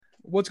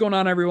What's going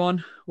on,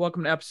 everyone?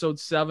 Welcome to episode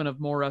 7 of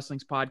More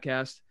Wrestling's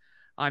podcast.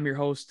 I'm your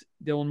host,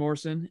 Dylan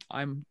Morrison.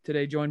 I'm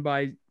today joined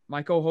by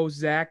my co-host,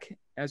 Zach,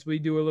 as we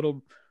do a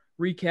little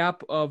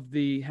recap of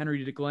the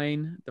Henry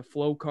DeGlane, the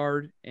Flow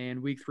card,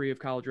 and week 3 of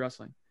college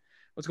wrestling.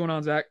 What's going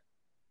on, Zach?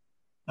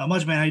 Not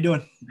much, man. How you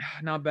doing?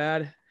 Not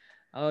bad.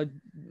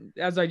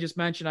 As I just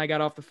mentioned, I got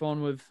off the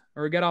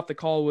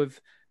call with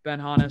Ben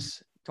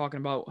Hannes, talking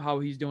about how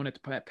he's doing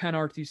at Penn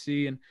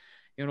RTC and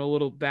a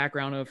little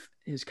background of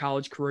his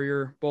college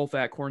career, both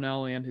at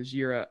Cornell and his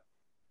year at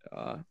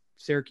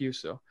Syracuse.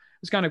 So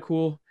it's kind of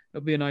cool.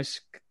 It'll be a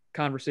nice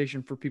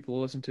conversation for people to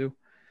listen to.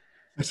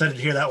 I'm excited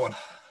to hear that one.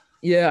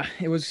 Yeah,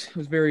 it was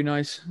very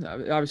nice.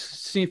 I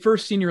was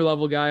first senior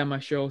level guy on my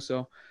show,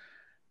 so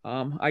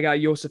I got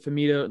Joseph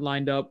Amita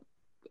lined up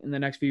in the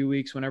next few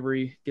weeks whenever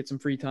he gets some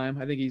free time.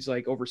 I think he's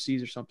like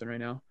overseas or something right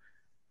now.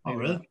 Oh,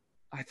 really?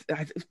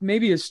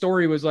 Maybe his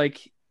story was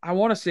like, I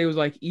want to say it was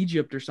like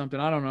Egypt or something.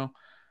 I don't know.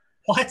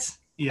 What?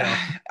 Yeah.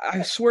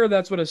 I swear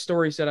that's what his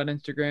story said on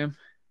Instagram.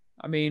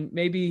 I mean,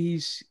 maybe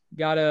he's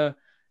got a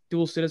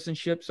dual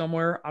citizenship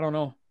somewhere. I don't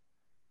know.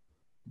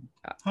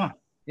 Huh.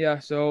 Yeah,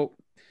 so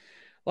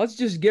let's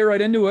just get right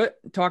into it.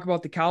 Talk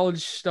about the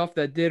college stuff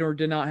that did or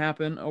did not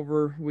happen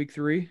over week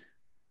 3.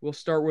 We'll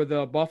start with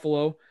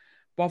Buffalo.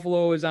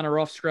 Buffalo is on a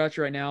rough stretch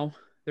right now.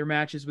 Their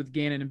matches with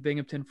Gannon and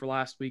Binghamton for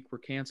last week were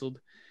canceled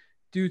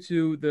due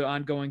to the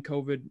ongoing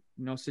COVID,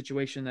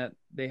 situation that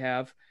they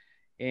have,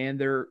 and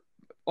their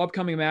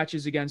upcoming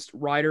matches against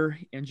Ryder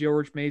and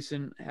George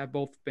Mason have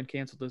both been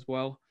canceled as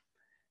well.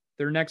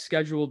 Their next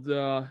scheduled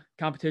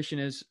competition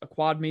is a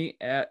quad meet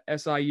at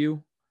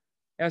SIUE.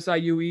 That's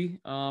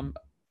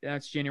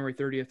January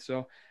 30th.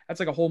 So that's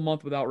like a whole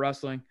month without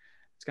wrestling.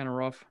 It's kind of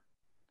rough.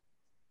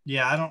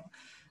 Yeah,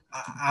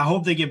 I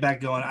hope they get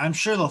back going. I'm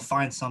sure they'll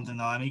find something,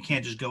 though. I mean, you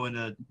can't just go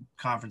into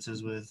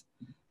conferences with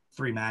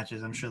 3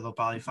 matches. I'm sure they'll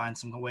probably find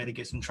some way to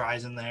get some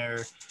tries in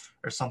there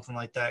or something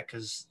like that,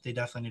 because they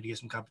definitely need to get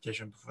some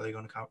competition before they go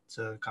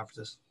to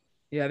conferences.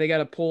 Yeah, they got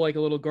to pull like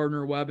a little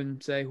Gardner Webb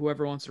and say,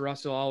 whoever wants to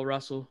wrestle, I'll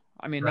wrestle.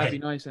 I mean, Right. That'd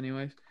be nice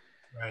anyways.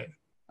 Right.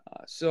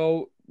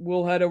 So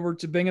we'll head over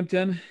to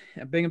Binghamton.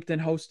 Binghamton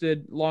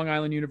hosted Long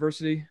Island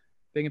University.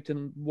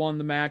 Binghamton won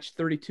the match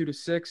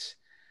 32-6.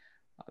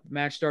 The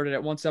match started at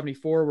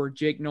 174, where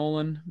Jake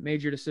Nolan,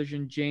 major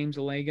decision, James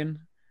Alagan.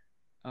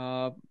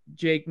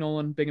 Jake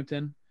Nolan,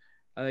 Binghamton.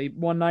 He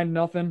won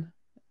 9-0.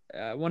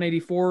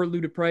 184,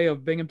 Lou Dupre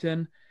of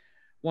Binghamton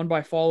won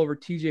by fall over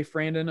TJ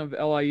Frandon of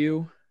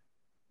LIU.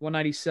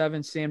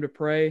 197, Sam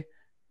Dupre.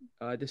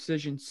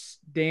 Decision,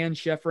 Dan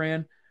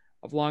Sheffran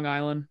of Long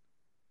Island.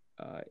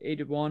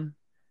 8-1.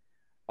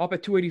 Up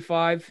at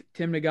 285,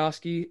 Tim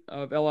Nagoski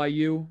of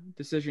LIU.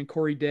 Decision,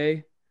 Corey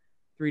Day.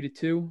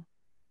 3-2.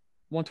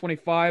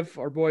 125,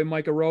 our boy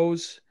Micah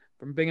Rose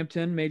from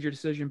Binghamton. Major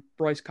decision,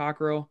 Bryce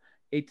Cockrell.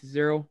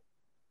 8-0.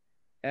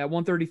 At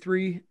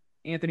 133,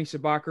 Anthony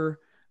Sabacher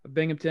of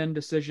Binghamton.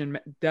 Decision,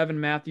 Devin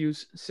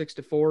Matthews.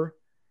 6-4.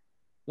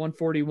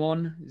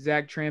 141,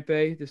 Zach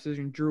Trampe.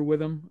 Decision, Drew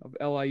Witham of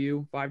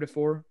LIU.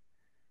 5-4.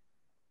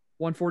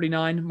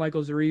 149,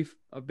 Michael Zarif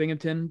of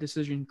Binghamton.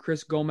 Decision,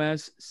 Chris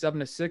Gomez.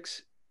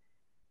 7-6.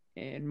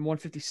 And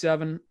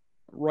 157,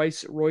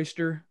 Rice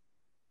Royster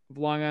of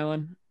Long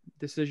Island.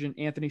 Decision,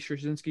 Anthony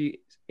Straczynski.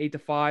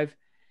 8-5.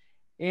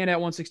 And at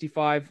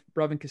 165,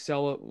 Brevin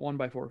Casella won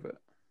by forfeit.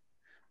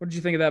 What did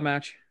you think of that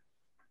match?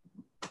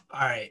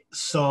 All right.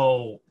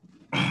 So,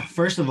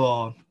 first of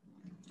all,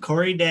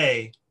 Corey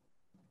Day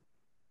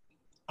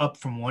up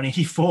from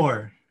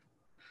 184,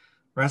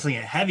 wrestling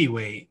at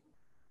heavyweight,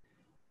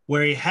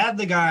 where he had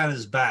the guy on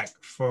his back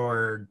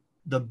for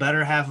the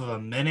better half of a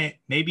minute,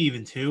 maybe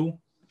even 2.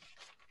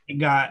 He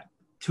got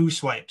 2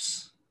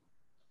 swipes.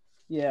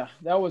 Yeah,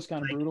 that was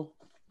kind of brutal.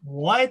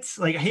 What?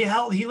 Like he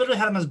literally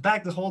had him on his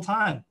back the whole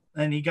time,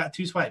 and he got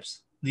 2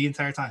 swipes the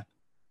entire time.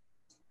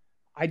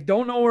 I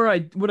don't know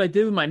what I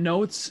did with my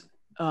notes.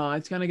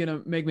 It's kind of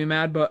gonna make me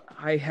mad, but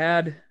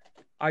I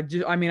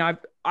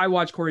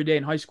watched Corey Day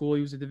in high school.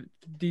 He was a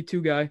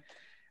D2 guy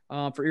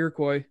for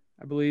Iroquois,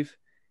 I believe.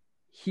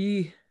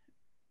 I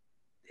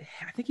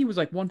think he was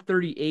like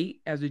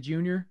 138 as a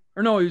junior.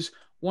 Or no, he was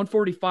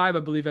 145, I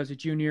believe, as a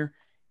junior.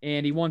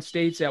 And he won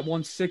states at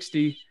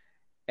 160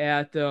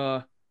 at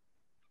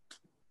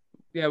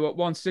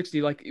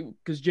 160, like,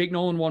 because Jake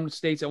Nolan won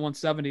states at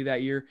 170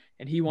 that year,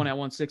 and he won at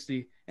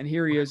 160. And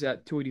here he is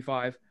at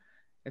 285.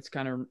 It's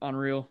kind of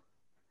unreal.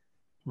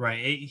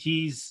 Right.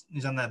 He's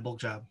on that bulk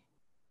job.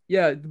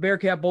 Yeah, the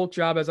Bearcat bulk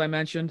job, as I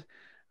mentioned.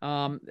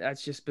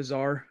 That's just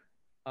bizarre.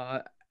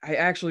 I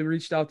actually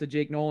reached out to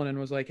Jake Nolan and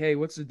was like, hey,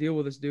 what's the deal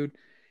with this dude?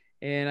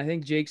 And I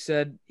think Jake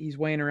said he's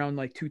weighing around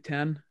like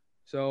 210.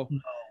 So no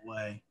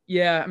way.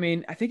 Yeah, I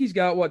mean, I think he's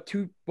got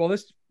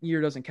this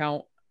year doesn't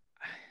count.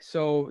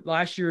 So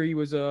last year he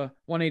was a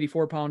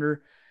 184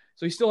 pounder.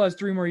 So he still has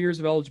 3 more years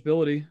of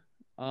eligibility.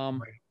 Right.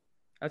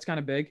 That's kind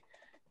of big.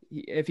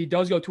 If he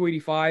does go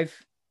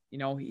 285,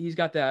 he's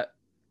got that,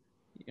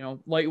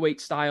 lightweight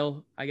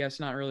style, I guess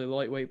not really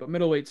lightweight, but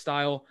middleweight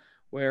style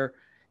where,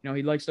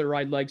 he likes to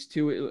ride legs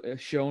too,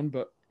 shown,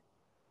 but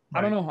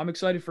I don't Right. know. I'm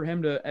excited for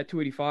him to at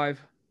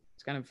 285.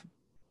 It's kind of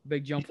a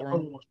big jump for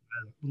him. A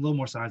little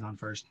more size on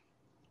first.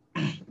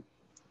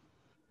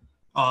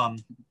 Um,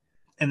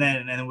 and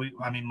then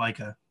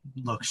Micah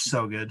looks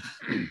so good.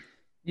 He looked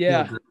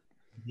Yeah, great.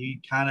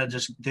 He kind of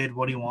just did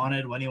what he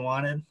wanted when he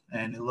wanted,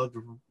 and it looked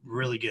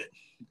really good.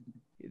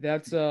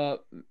 that's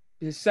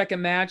his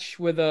second match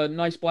with a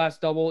nice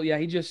blast double. Yeah,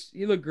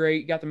 he looked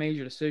great. Got the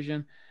major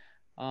decision.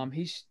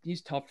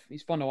 He's tough.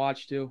 He's fun to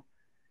watch too.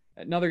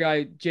 Another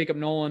guy, Jacob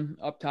Nolan,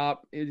 up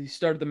top. He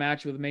started the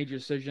match with a major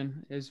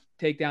decision. His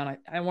takedown,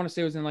 I want to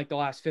say, it was in like the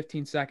last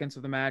 15 seconds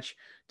of the match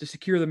to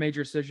secure the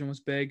major decision was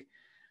big.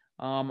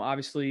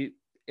 Obviously,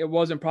 it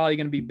wasn't probably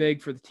going to be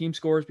big for the team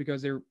scores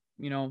because they're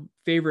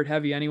favorite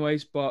heavy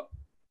anyways. But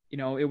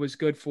it was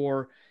good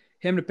for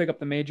him to pick up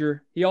the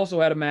major. He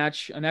also had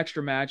an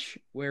extra match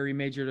where he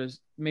majored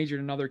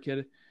another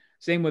kid.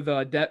 Same with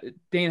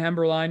Dane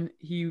Hemberline.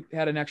 He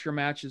had an extra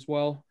match as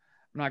well.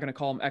 I'm not going to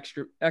call them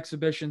extra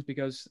exhibitions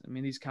because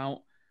these count,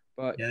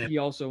 but Yeah, he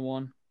also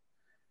won.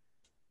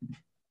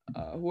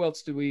 Who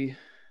else do we?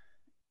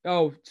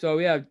 Oh, so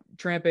yeah,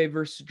 Trampe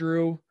versus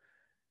Drew.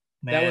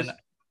 That man. was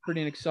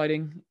pretty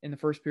exciting in the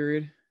first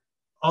period.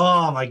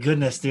 Oh my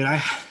goodness, dude.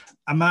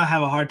 I'm gonna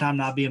have a hard time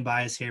not being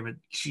biased here, but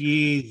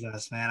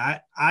Jesus,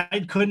 man, I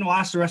couldn't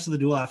watch the rest of the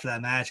duel after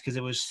that match because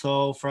it was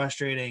so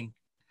frustrating.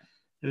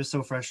 It was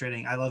so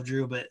frustrating. I love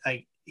Drew, but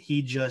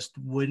he just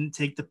wouldn't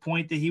take the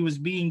point that he was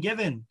being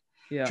given.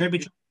 Yeah,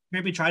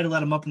 Trippy tried to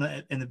let him up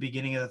in the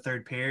beginning of the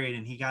third period,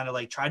 and he kind of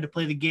like tried to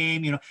play the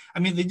game.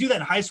 They do that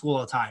in high school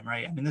all the time,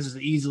 right? This is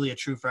easily a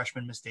true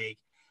freshman mistake.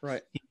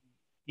 right.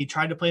 He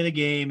tried to play the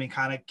game and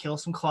kind of kill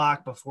some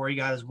clock before he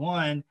got his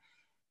one.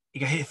 He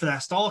got hit for that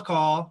stall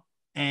call,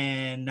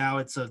 and now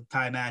it's a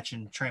tie match,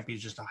 and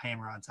Trampy's just a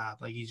hammer on top.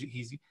 Like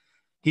he's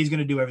going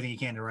to do everything he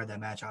can to ride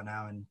that match out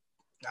now, and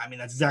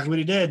that's exactly what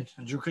he did.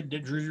 And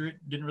Drew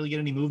didn't really get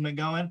any movement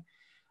going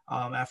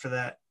after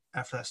that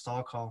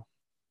stall call.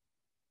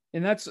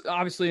 And that's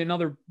obviously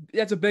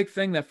that's a big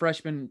thing that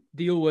freshmen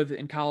deal with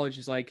in college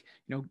is like,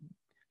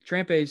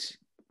 Trampe's,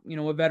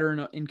 a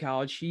veteran in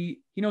college. He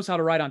knows how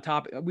to ride on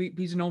top.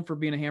 He's known for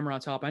being a hammer on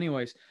top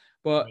anyways.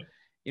 But,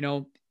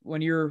 Right.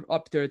 When you're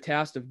up to a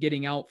task of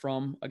getting out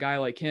from a guy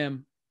like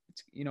him,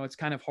 it's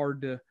kind of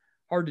hard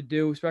to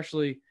do,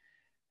 especially,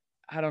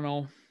 I don't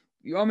know.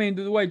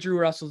 The way Drew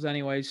wrestles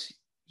anyways,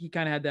 he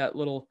kind of had that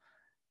little,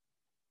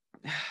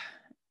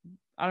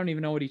 I don't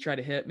even know what he tried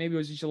to hit. Maybe it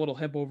was just a little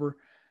hip over.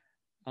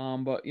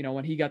 But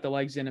when he got the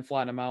legs in and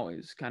flattened him out, it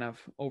was kind of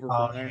over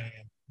from there.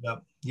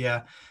 Yep.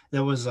 Yeah.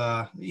 That was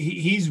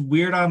he's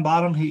weird on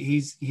bottom.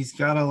 He's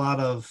got a lot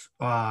of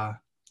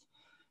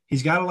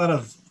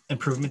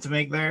improvement to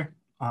make there.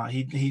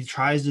 He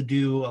tries to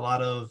do a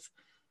lot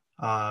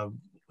of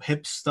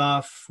hip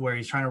stuff where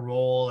he's trying to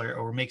roll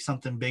or make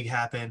something big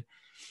happen.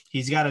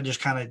 He's got to just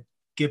kind of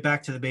get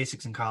back to the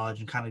basics in college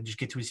and kind of just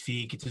get to his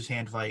feet, get to his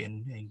hand fight,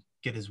 and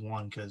get his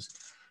one, because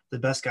the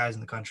best guys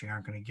in the country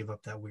aren't going to give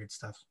up that weird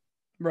stuff.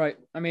 Right.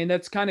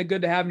 That's kind of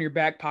good to have in your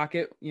back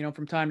pocket,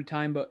 from time to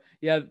time. But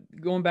yeah,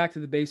 going back to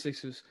the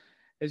basics is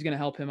going to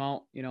help him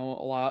out, a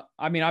lot.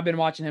 I've been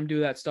watching him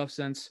do that stuff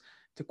since,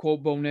 to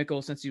quote Bo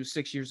Nickel, since he was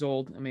 6 years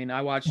old.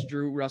 I watched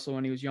Drew wrestle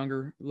when he was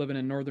younger, living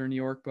in Northern New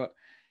York. But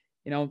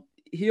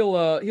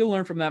he'll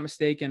learn from that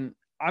mistake, and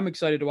I'm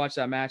excited to watch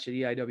that match at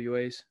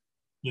EIWAs.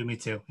 Yeah, me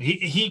too.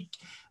 He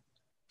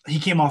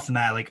came off the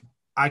mat. Like,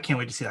 I can't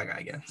wait to see that guy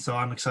again. So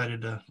I'm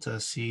excited to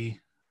see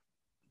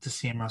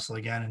him wrestle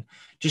again and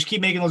just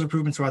keep making those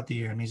improvements throughout the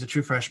year. He's a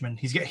true freshman.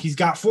 He's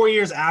got 4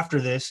 years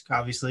after this,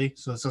 obviously,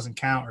 so this doesn't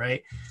count,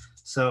 right?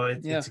 So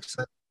it's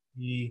exciting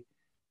to see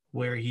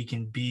where he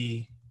can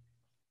be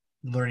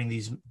learning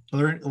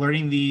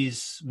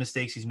these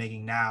mistakes he's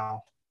making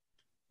now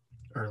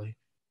early.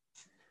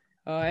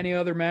 Any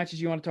other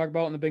matches you want to talk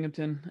about in the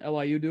Binghamton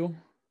LIU duel?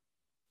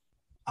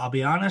 I'll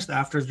be honest,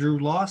 after Drew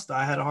lost,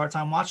 I had a hard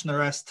time watching the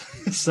rest.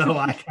 So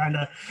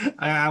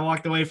I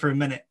walked away for a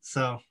minute.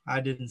 So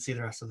I didn't see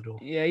the rest of the duel.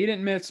 Yeah, you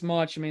didn't miss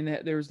much.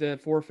 There was the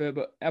forfeit,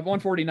 but at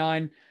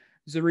 149,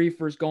 Zarif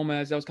versus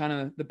Gomez, that was kind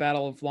of the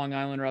battle of Long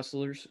Island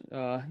wrestlers.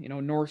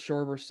 North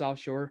Shore versus South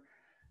Shore.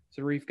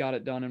 Zarif got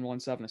it done in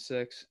 1-7-6.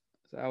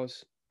 So that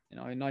was,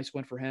 a nice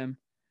win for him.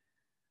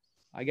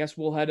 I guess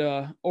we'll head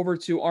over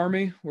to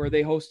Army, where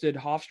they hosted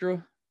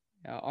Hofstra.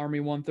 Army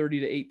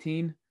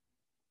 130-18.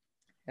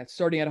 That's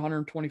starting at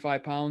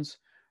 125 pounds.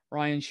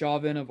 Ryan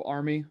Chauvin of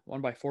Army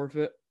won by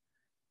forfeit.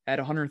 At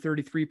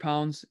 133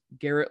 pounds,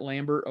 Garrett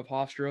Lambert of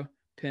Hofstra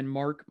pinned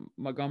Mark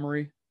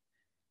Montgomery.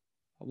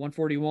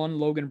 141,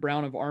 Logan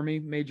Brown of Army,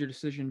 major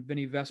decision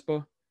Vinny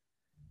Vespa.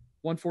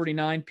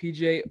 149,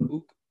 PJ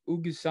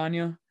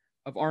Ugisanya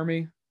of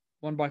Army,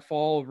 won by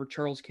fall over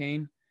Charles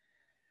Kane.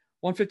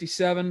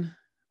 157,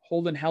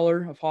 Holden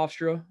Heller of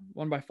Hofstra,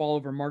 won by fall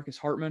over Marcus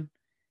Hartman.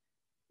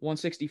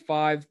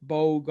 165,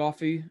 Bo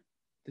Goffey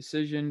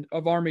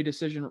of Army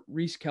decision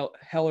Reese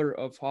Heller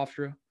of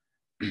Hofstra.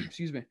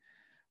 Excuse me.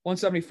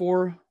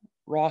 174,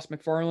 Ross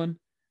McFarland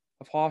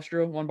of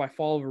Hofstra, won by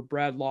fall over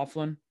Brad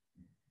Laughlin.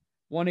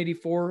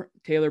 184,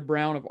 Taylor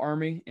Brown of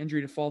Army,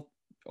 injury to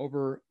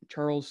over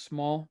Charles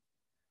Small.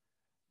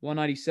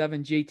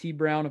 197, JT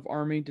Brown of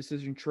Army,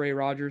 decision Trey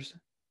Rogers.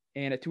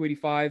 And at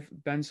 285,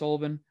 Ben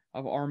Sullivan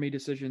of Army,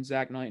 decision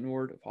Zach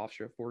Knighton-Ward of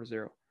Hofstra,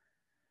 4-0.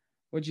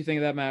 What did you think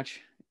of that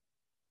match?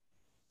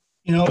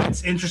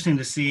 It's interesting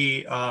to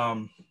see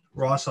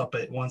Ross up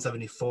at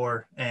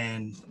 174,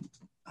 and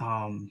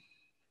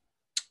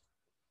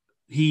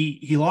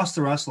he lost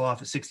to Russell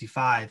off at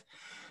 65,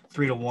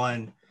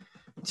 3-1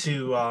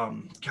 to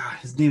God,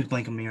 his name is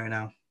blanking me right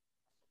now.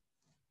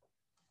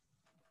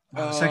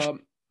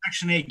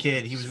 Section 8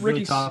 kid. He was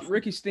really tough.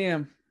 Ricky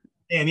Stam.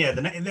 And yeah,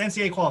 the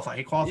NCAA qualified.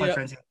 He qualified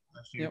for NCAA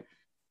last year.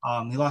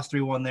 He lost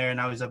 3-1 there, and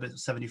now he's up at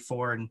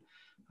 74 and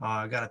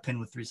got a pin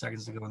with 3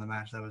 seconds to go in the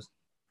match. That was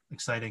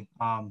exciting.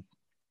 And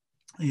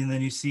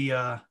then you see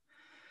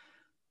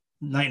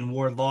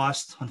Knighton-Ward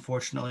lost,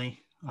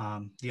 unfortunately.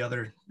 The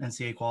other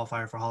NCAA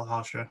qualifier for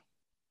Hofstra.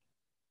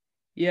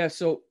 Yeah,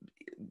 so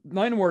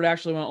Knighton-Ward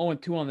actually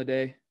went 0-2 on the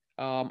day.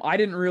 I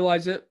didn't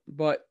realize it,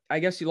 but I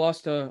guess he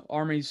lost to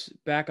Army's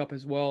backup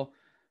as well.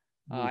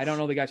 I don't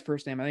know the guy's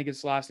first name. I think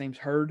his last name's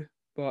Hurd,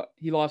 but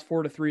he lost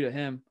 4-3 to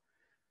him.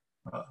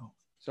 Uh-oh.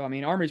 So, I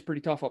mean, Army's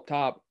pretty tough up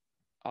top,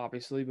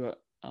 obviously,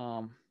 but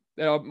one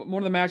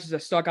of the matches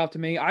that stuck out to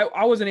me,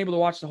 I wasn't able to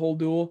watch the whole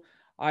duel.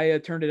 I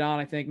turned it on,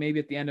 I think, maybe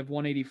at the end of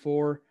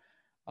 184,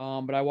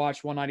 but I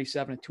watched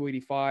 197 and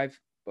 285.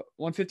 But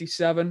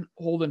 157,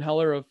 Holden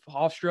Heller of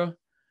Hofstra,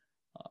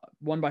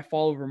 won by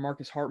fall over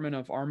Marcus Hartman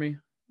of Army.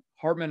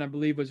 Hartman, I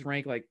believe, was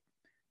ranked like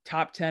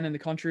top 10 in the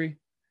country,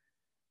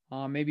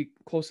 maybe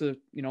close to,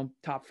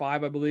 top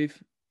 5, I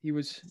believe. He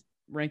was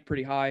ranked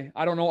pretty high.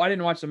 I don't know. I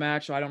didn't watch the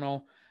match, so I don't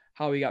know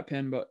how he got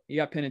pinned, but he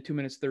got pinned in 2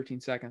 minutes, 13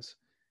 seconds.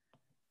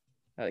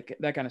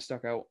 That kind of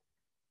stuck out.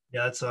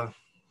 Yeah,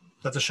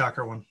 that's a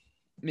shocker one.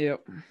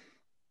 Yep.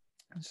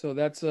 So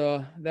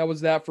that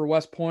was that for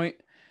West Point.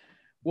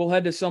 We'll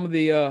head to some of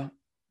the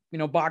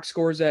box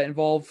scores that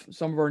involve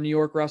some of our New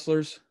York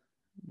wrestlers.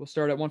 We'll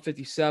start at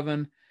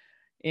 157.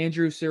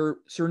 Andrew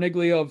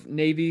Cerniglia of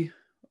Navy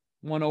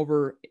won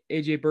over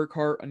AJ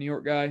Burkhart, a New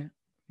York guy.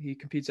 He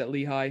competes at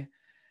Lehigh.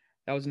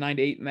 That was a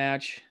 9-8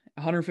 match.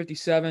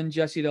 157,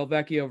 Jesse Del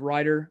Vecchio of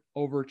Ryder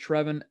over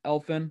Trevin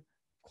Elfin,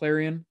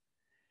 Clarion.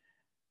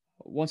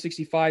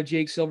 165,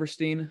 Jake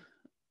Silverstein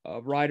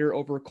of Ryder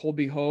over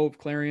Colby Ho of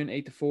Clarion,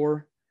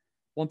 8-4.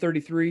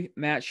 133,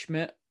 Matt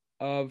Schmidt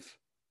of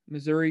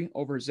Missouri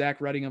over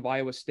Zach Redding of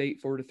Iowa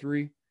State,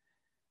 4-3.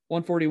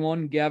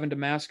 141, Gavin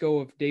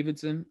Damasco of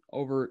Davidson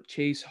over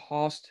Chase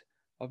Host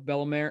of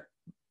Bellarmine,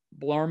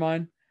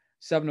 7-1.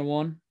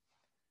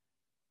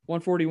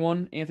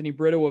 141, Anthony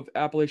Brito of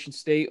Appalachian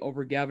State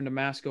over Gavin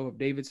Damasco of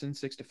Davidson,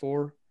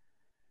 6-4.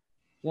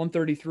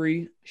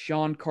 133,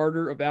 Sean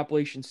Carter of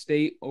Appalachian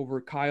State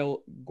over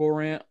Kyle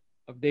Gorant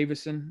of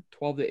Davidson,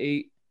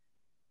 12-8.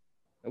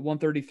 At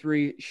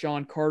 133,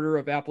 Sean Carter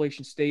of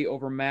Appalachian State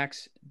over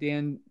Max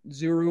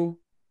Danzuru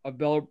of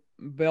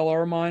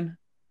Bellarmine,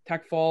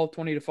 Tech Fall,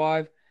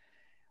 20-5.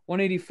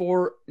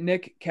 184,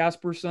 Nick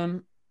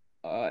Casperson,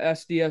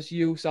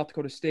 SDSU, South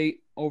Dakota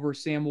State over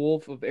Sam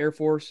Wolf of Air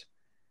Force,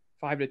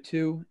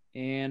 5-2.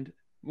 And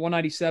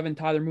 197,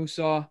 Tyler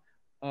Musaw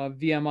of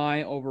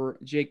VMI over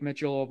Jake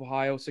Mitchell of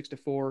Ohio,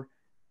 6-4.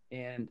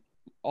 And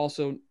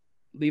also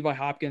Levi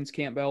Hopkins,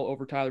 Campbell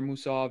over Tyler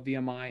Musaw of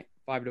VMI,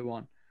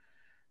 5-1.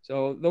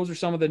 So those are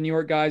some of the New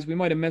York guys. We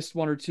might have missed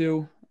one or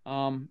two.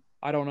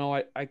 I don't know.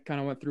 I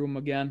kind of went through them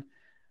again,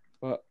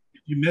 but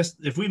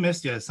if we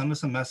missed you, send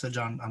us a message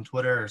on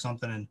Twitter or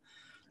something and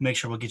make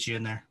sure we'll get you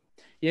in there.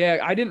 Yeah,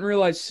 I didn't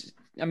realize.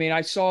 I mean,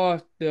 I saw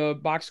the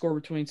box score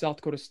between South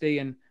Dakota State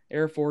and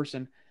Air Force,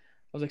 and I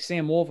was like,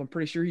 Sam Wolf, I'm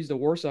pretty sure he's the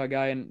Warsaw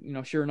guy,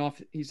 and sure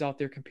enough, he's out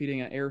there competing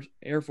at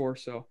Air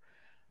Force. So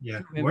yeah,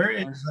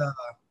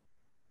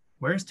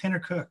 where's Tanner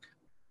Cook?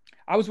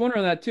 I was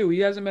wondering that too. He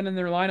hasn't been in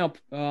their lineup.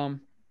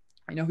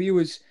 He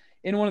was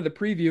in one of the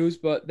previews,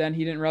 but then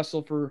he didn't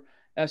wrestle for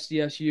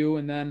SDSU,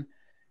 and then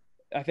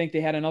I think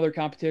they had another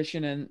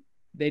competition, and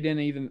they didn't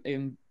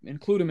even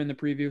include him in the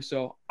preview.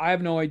 So I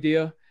have no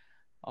idea.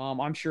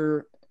 I'm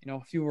sure a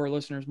few of our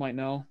listeners might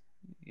know.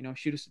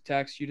 Shoot us a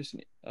text, shoot us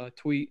a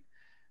tweet,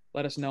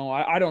 let us know.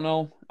 I don't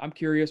know. I'm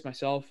curious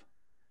myself.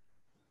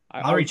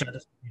 I'll reach out to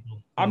some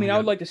people. I mean, I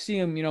would like to see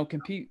him,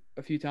 compete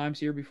a few times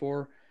here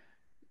before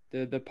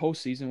the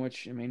postseason,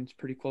 which it's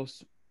pretty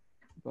close.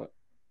 But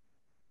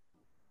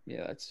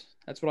yeah,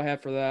 that's what I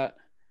have for that.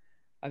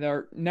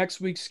 Our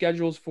next week's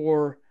schedules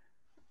for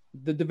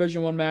the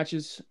Division I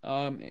matches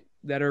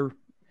that are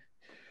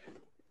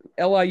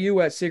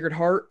LIU at Sacred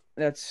Heart.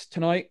 That's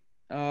tonight,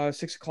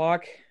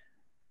 6:00.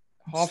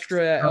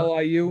 Hofstra at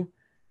LIU.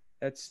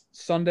 That's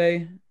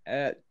Sunday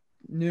at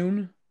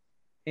noon.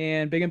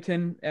 And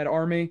Binghamton at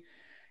Army.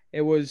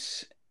 It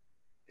was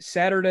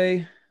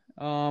Saturday.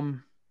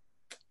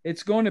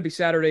 It's going to be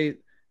Saturday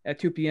at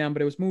 2 p.m.,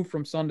 but it was moved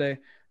from Sunday.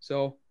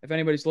 So if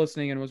anybody's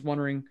listening and was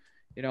wondering,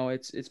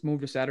 it's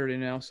moved to Saturday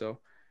now. So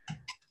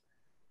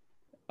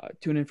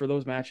tune in for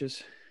those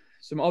matches.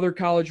 Some other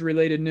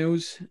college-related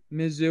news.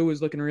 Mizzou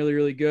is looking really,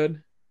 really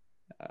good.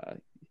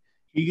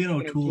 Egan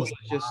O'Toole is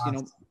just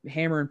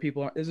hammering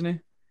people, isn't he?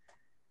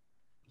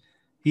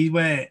 He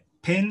went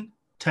pin,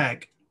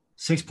 tech,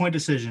 6-point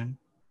decision,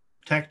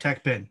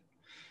 tech, pin.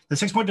 The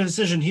 6-point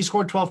decision, he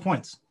scored 12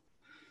 points.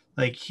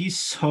 Like, he's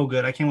so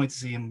good. I can't wait to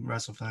see him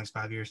wrestle for the next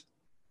 5 years.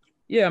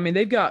 Yeah, I mean,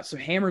 they've got some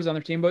hammers on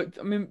their team, but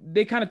I mean,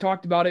 they kind of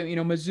talked about it.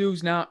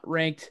 Mizzou's not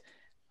ranked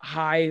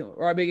high,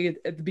 or I mean,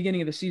 at the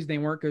beginning of the season, they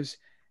weren't because,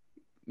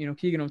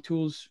 Keegan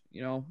O'Toole's,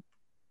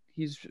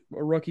 he's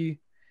a rookie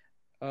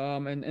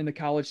and in the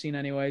college scene,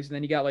 anyways. And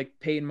then you got like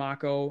Peyton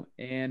Mako,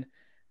 and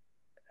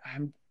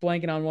I'm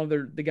blanking on one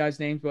of the guys'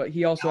 names, but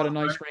he also had a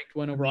nice ranked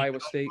win over Iowa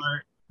State.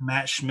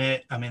 Matt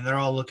Schmidt. I mean, they're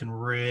all looking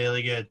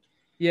really good.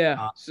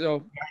 Yeah. So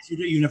guys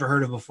you never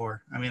heard of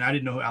before. I mean, I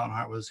didn't know who Alan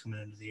Hart was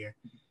coming into the year.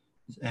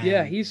 And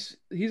yeah, he's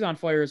on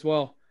fire as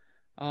well.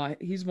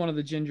 He's one of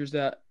the gingers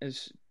that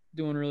is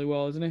doing really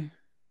well, isn't he?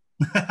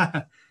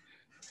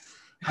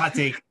 Hot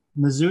take.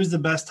 Mizzou's the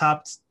best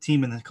top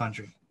team in the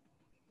country.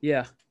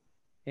 Yeah.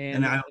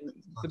 And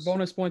the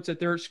bonus points that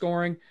they're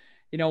scoring,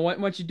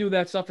 once you do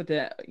that stuff at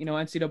the,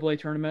 NCAA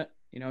tournament,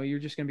 you're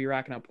just going to be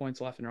racking up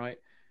points left and right.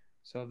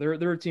 So they're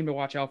a team to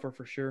watch out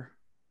for sure.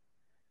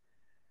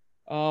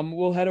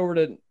 We'll head over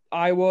to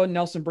Iowa.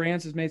 Nelson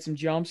Brands has made some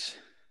jumps.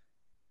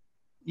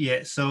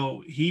 Yeah,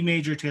 so he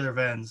majored Taylor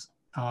Venz.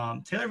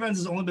 Taylor Venz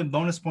has only been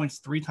bonus points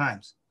 3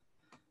 times.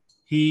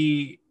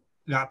 He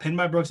got pinned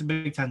by Brooks in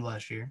Big Ten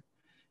last year,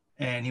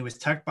 and he was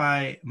teched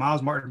by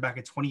Miles Martin back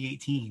in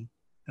 2018,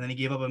 and then he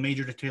gave up a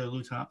major to Taylor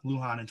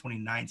Lujan in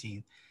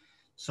 2019.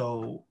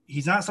 So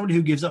he's not somebody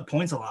who gives up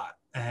points a lot,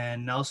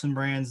 and Nelson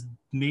Brands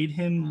made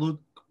him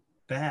look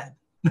bad.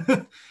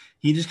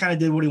 He just kind of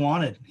did what he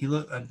wanted.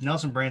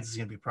 Nelson Brands is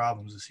going to be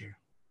problems this year.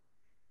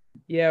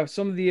 Yeah,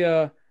 some of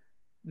the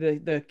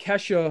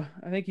Kesha,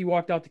 I think he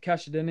walked out to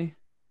Kesha, didn't he?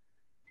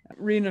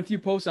 Reading a few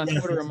posts on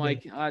Twitter, I'm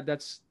like,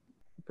 that's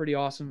pretty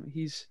awesome.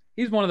 He's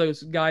one of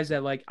those guys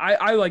that like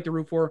I like to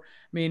root for.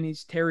 I mean,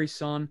 he's Terry's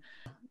son.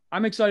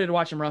 I'm excited to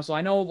watch him wrestle.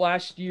 I know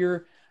last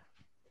year,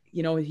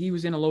 he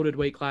was in a loaded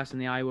weight class in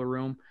the Iowa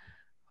room.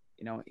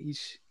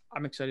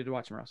 I'm excited to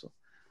watch him wrestle.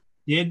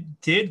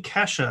 Did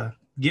Kesha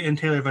get in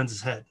Taylor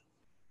Venz's head?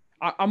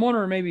 I'm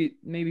wondering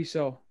maybe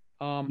so.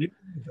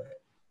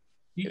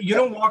 You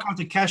don't walk out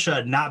to Kesha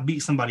and not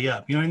beat somebody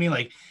up. You know what I mean?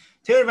 Like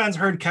Taylor Venz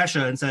heard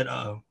Kesha and said,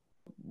 "Uh-oh."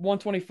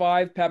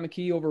 125, Pat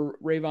McKee over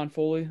Rayvon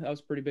Foley. That was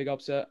a pretty big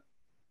upset.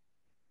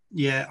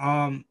 Yeah.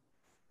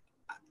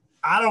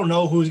 I don't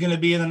know who's going to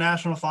be in the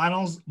national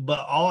finals, but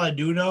all I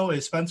do know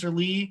is Spencer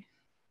Lee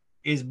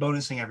is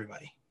bonusing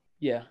everybody.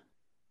 Yeah.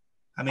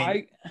 I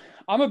mean,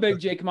 I'm a big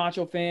Jake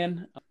Camacho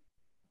fan,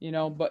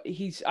 but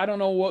I don't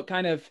know what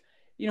kind of,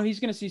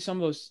 he's going to see some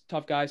of those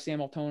tough guys, Sam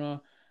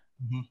Altona,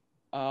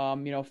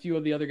 a few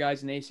of the other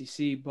guys in the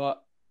ACC,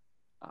 but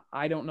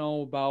I don't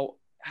know about,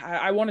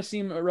 I want to see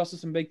him wrestle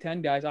some Big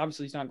Ten guys.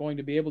 Obviously he's not going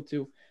to be able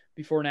to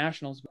before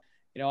nationals, but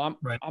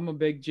I'm a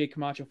big Jake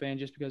Camacho fan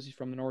just because he's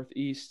from the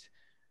Northeast.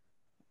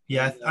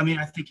 Yeah. I mean,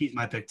 I think he's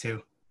my pick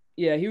too.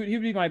 Yeah. He would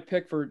be my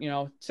pick for,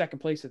 second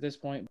place at this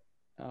point.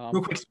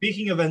 Real quick,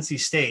 speaking of NC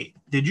State,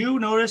 did you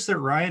notice that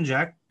Ryan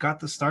Jack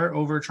got the start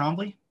over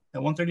Trombley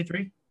at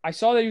 133? I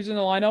saw that he was in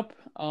the lineup.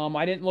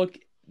 I didn't look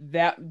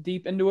that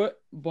deep into it,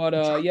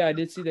 but yeah, I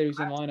did see that he was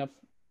in the lineup.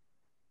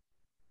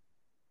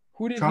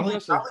 Who did Trombley, he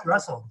wrestle? Trombley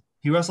wrestled.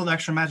 He wrestled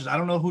extra matches. I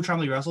don't know who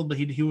Trombley wrestled, but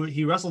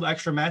he wrestled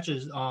extra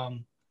matches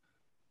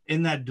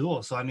in that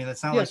duel. So I mean,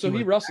 it's not like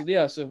he wrestled.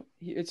 Yeah, so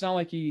it's not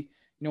like he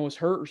was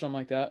hurt or something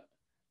like that.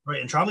 Right,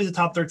 and Trombley's a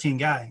top 13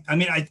 guy. I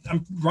mean,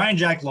 Ryan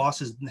Jack lost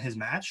his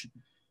match,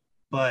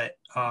 but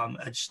I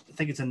just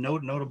think it's a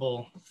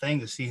notable thing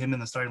to see him in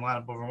the starting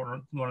lineup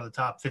over one of the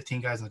top 15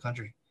 guys in the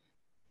country.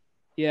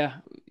 Yeah,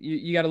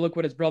 you got to look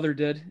what his brother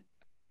did.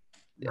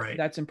 Right,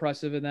 that's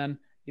impressive. And then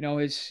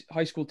his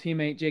high school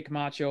teammate Jake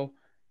Camacho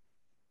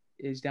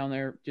is down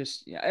there.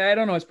 Just I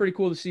don't know. It's pretty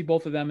cool to see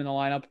both of them in the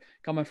lineup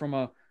coming from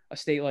a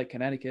state like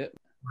Connecticut.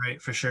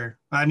 Right, for sure.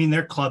 I mean,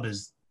 their club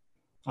is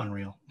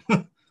unreal.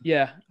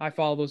 Yeah, I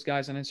follow those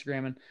guys on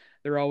Instagram, and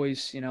they're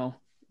always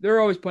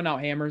putting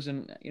out hammers,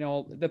 and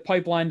the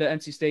pipeline to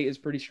NC State is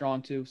pretty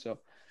strong too. So,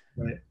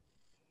 right.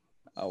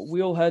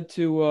 We'll head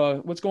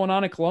to what's going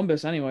on in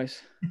Columbus, anyways.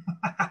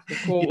 The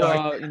quote,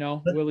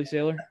 Willie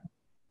Saylor.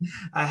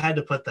 I had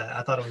to put that.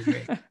 I thought it was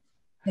great.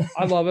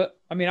 I love it.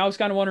 I mean, I was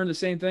kind of wondering the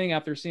same thing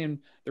after seeing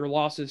their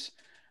losses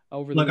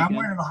over the weekend. I'm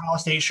wearing an Ohio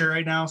State shirt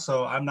right now,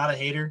 so I'm not a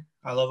hater.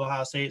 I love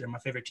Ohio State. They're my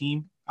favorite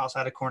team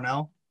outside of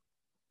Cornell.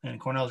 And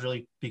Cornell is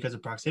really because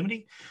of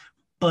proximity.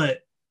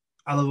 But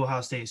I love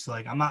Ohio State. So,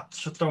 I'm not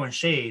throwing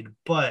shade.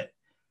 But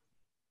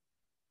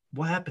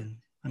what happened?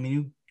 I mean,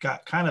 you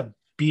got kind of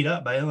beat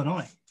up by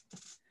Illinois.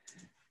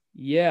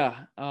 Yeah.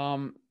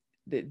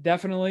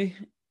 Definitely.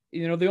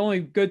 The only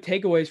good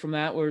takeaways from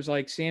that was,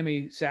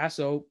 Sammy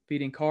Sasso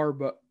beating Carr.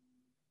 But,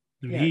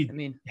 you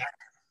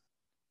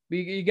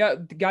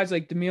got guys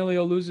like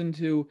D'Amelio losing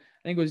to,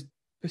 I think it was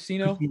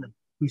Pacino.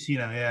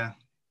 Pacino, yeah.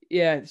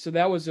 Yeah, so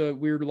that was a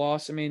weird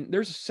loss. I mean,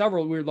 there's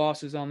several weird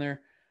losses on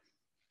there.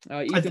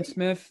 Ethan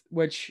Smith's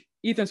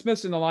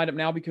in the lineup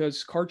now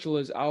because Karchel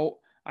is out.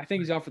 I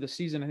think he's out for the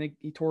season. I think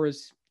he tore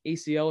his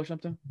ACL or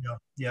something.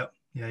 Yep.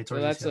 Yeah, he tore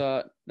So his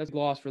ACL. that's a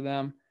loss for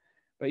them.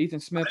 But Ethan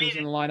Smith was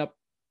in the lineup.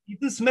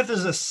 Ethan Smith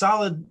is a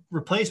solid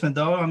replacement,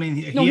 though. I mean,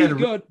 No, he had he's a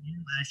really good. good year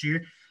last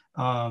year.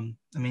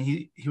 I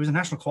mean, he was a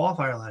national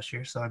qualifier last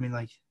year, so I mean,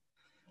 like,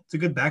 it's a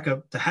good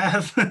backup to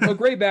have. A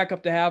great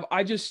backup to have.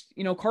 I just,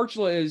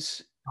 Karchla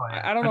is, Oh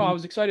yeah, I don't I know. I mean,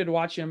 was excited to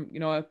watch him,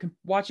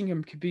 watching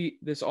him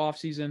compete this off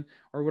season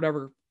or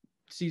whatever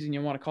season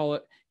you want to call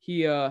it.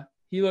 He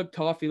looked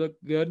tough. He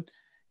looked good.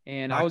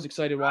 And I was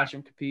excited to watch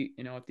him compete,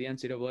 at the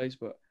NCAAs.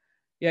 But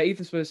yeah,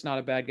 Ethan Smith's not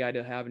a bad guy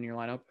to have in your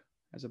lineup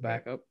as a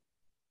backup.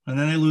 and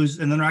then they lose,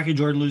 and then Rocky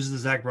Jordan loses to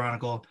Zach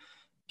Bronicle.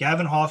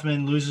 Gavin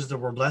Hoffman loses to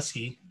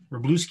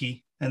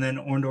Wroblewski, and then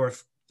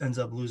Orndorff ends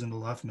up losing to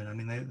Luffman. I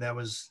mean, that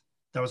was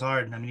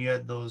hard. I mean, you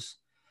had those.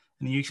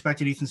 I mean, you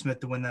expected Ethan Smith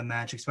to win that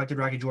match, expected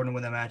Rocky Jordan to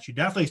win that match. You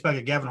definitely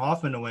expected Gavin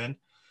Hoffman to win.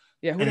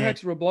 Yeah, who the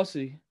heck's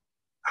Wroblewski?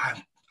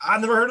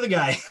 I've never heard of the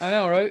guy. I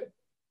know, right?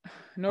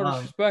 No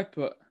disrespect,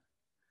 but.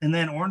 And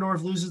then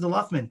Orndorff loses to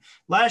Luffman.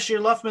 Last year,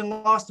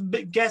 Luffman lost to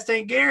Big Gas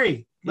Tank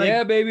Gary.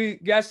 Yeah, baby.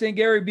 Gas Tank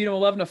Gary beat him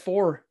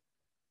 11-4.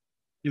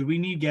 Dude, we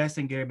need Gas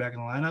Tank Gary back in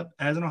the lineup.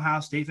 As an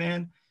Ohio State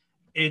fan,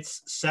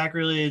 it's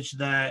sacrilege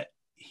that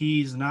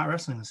he's not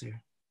wrestling this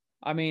year.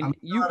 I mean,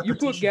 you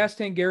put Gas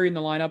Tank Gary in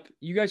the lineup.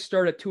 You guys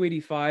start at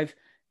 285.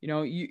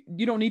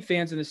 You don't need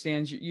fans in the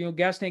stands.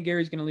 Gas Tank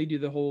Gary's going to lead you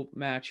the whole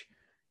match.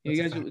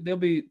 They'll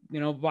be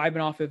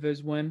vibing off of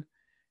his win.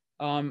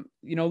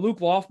 Luke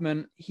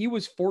Loftman, he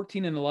was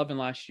 14-11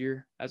 last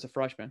year as a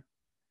freshman,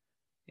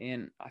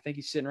 and I think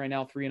he's sitting right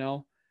now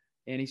 3-0,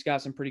 and he's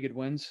got some pretty good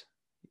wins.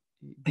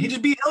 He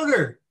just beat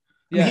Hilger.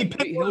 Yeah, he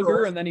beat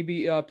Hilger, and then he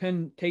beat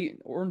Penn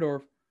Tate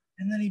Orndorff.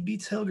 And then he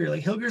beats Hilger.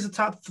 Like, Hilger's a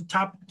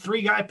top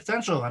 3 guy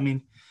potential. I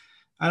mean,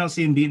 I don't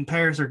see him beating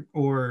Paris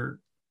or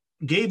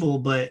Gable,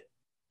 but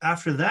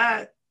after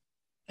that,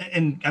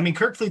 and I mean,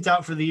 Kirkfleet's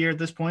out for the year at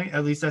this point.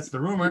 At least that's the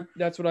rumor.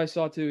 That's what I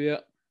saw too. Yeah.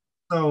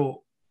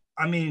 So,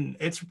 I mean,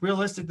 it's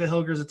realistic that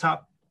Hilger's a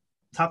top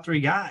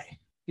 3 guy.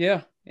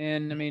 Yeah,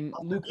 and I mean,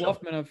 Luke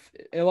Luffman of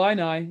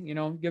Illini,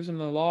 gives him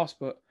the loss,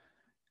 but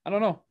I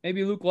don't know.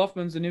 Maybe Luke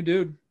Luffman's the new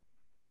dude.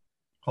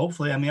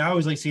 Hopefully. I mean, I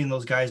always like seeing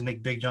those guys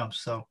make big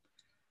jumps. So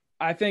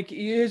I think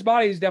his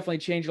body's definitely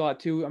changed a lot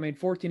too. I mean,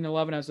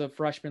 14-11 as a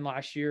freshman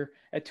last year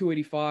at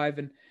 285,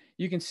 and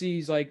you can see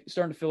he's like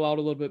starting to fill out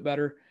a little bit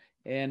better.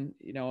 And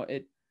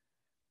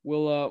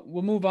we'll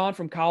move on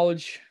from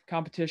college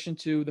competition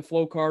to the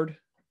flow card.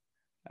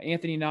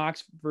 Anthony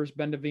Knox versus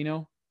Ben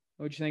Davino.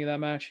 What did you think of that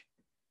match?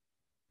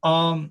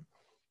 I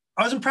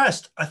was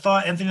impressed. I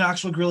thought Anthony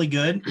Knox looked really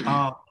good.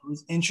 It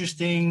was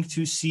interesting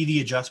to see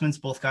the adjustments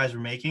both guys were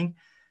making.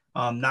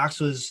 Knox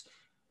was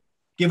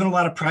given a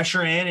lot of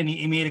pressure in, and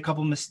he made a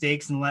couple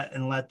mistakes and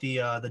let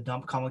the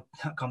dump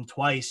come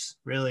twice,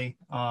 really.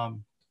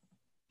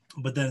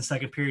 But then the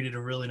second period did a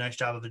really nice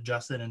job of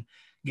adjusting and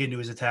getting to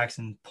his attacks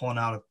and pulling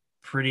out a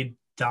pretty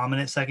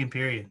dominant second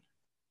period.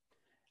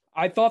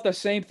 I thought the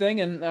same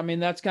thing, and I mean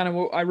that's kind of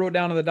what I wrote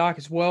down in the doc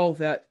as well.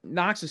 That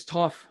Knox is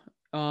tough.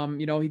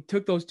 He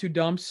took those 2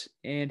 dumps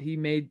and he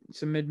made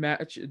some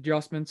mid-match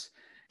adjustments.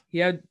 He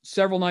had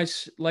several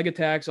nice leg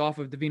attacks off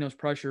of Davino's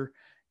pressure,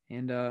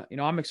 and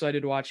I'm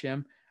excited to watch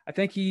him. I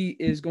think he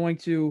is going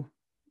to.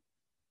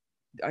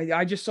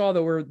 I just saw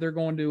that they're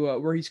going to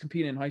where he's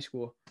competing in high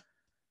school.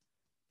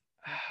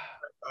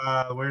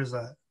 Where's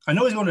that? I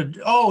know he's going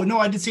to. Oh no,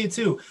 I did see it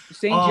too.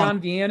 St.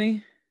 John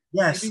Vianney.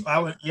 Yes, maybe? I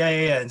would.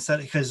 Yeah. Instead,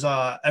 because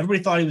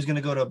everybody thought he was going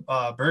to go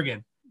to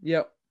Bergen.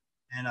 Yep.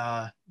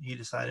 And he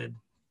decided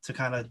to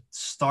kind of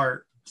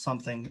start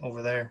something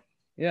over there.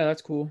 Yeah,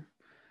 that's cool.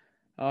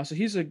 So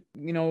he's going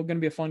to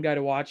be a fun guy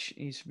to watch.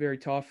 He's very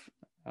tough.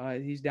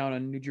 He's down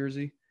in New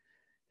Jersey.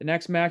 The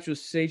next match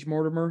was Sage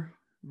Mortimer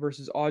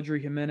versus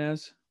Audrey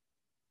Jimenez.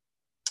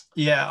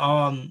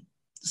 Yeah,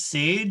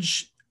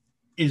 Sage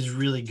is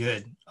really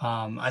good.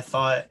 I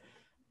thought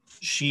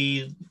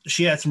she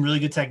had some really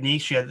good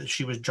techniques.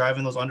 She was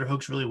driving those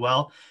underhooks really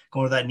well,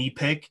 going to that knee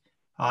pick.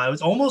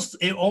 It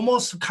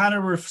almost kind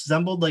of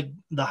resembled like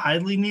the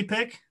Hidley knee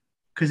pick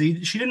because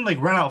she didn't like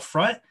run out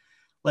front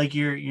like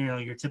your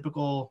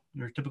typical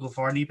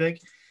far knee pick.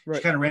 Right.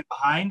 She kind of ran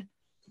behind,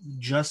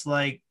 just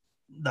like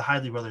the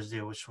Hidley brothers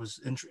do, which was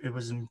it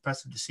was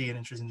impressive to see and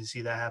interesting to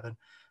see that happen.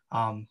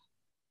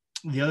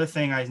 The other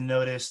thing I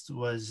noticed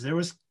was there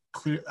was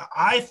clear.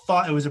 I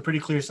thought it was a pretty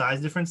clear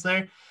size difference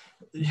there.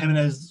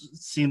 Jimenez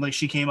seemed like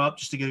she came up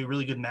just to get a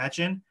really good match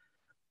in.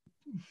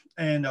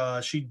 And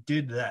she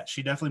did that.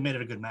 She definitely made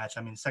it a good match.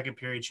 I mean, second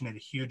period, she made a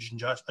huge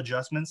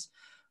adjustments.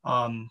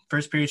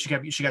 First period, she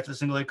got to the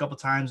single leg a couple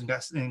times and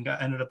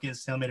ended up getting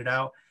stalemated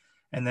out.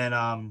 And then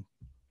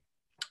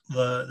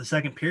the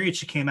second period,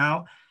 she came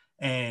out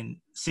and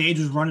Sage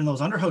was running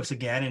those underhooks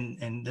again.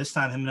 And this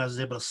time, Jimenez was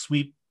able to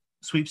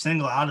sweep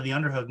single out of the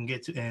underhook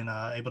and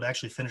able to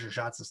actually finish her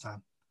shots this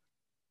time.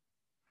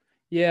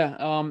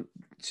 Yeah.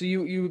 So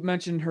you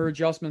mentioned her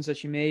adjustments that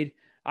she made.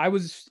 I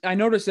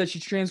noticed that she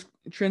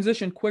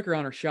transitioned quicker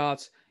on her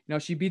shots.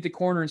 She beat the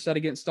corner instead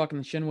of getting stuck in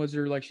the shin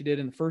wizard like she did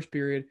in the first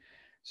period.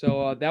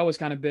 So that was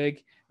kind of big.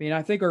 I mean,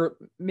 I think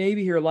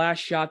maybe her last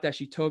shot that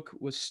she took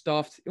was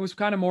stuffed. It was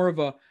kind of more of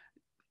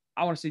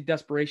I want to say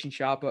desperation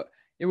shot, but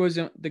it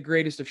wasn't the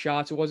greatest of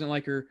shots. It wasn't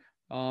like her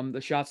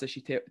the shots that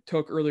she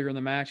took earlier in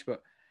the match,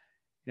 but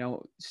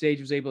Sage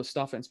was able to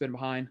stuff it and spin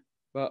behind.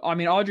 But I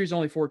mean, Audrey's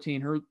only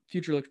 14. Her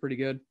future looks pretty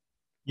good.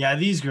 Yeah,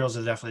 these girls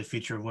are definitely a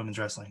future of women's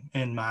wrestling,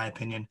 in my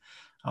opinion.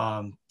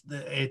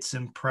 It's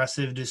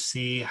impressive to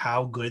see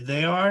how good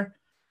they are,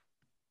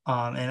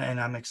 and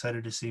I'm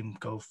excited to see them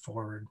go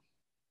forward.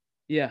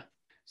 Yeah,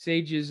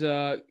 Sage is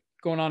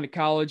going on to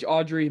college.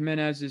 Audrey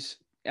Jimenez is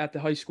at the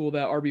high school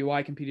that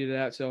RBY competed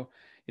at, so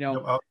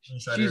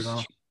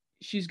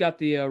she's got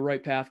the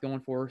right path going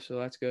for her, so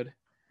that's good.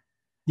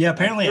 Yeah,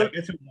 apparently I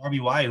guess it was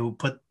RBY who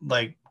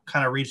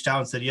kind of reached out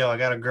and said, "Yo, I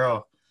got a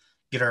girl,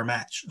 get her a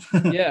match."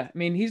 Yeah, I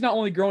mean, he's not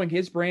only growing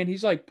his brand,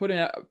 he's like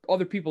putting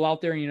other people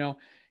out there.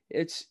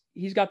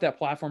 He's got that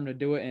platform to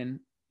do it, and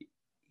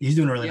he's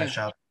doing a really nice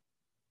job.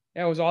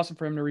 Yeah, it was awesome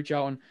for him to reach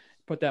out and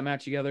put that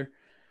match together.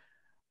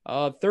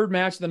 Third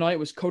match of the night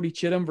was Cody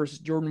Chittum versus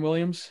Jordan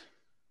Williams.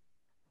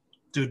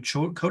 Dude,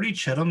 Cody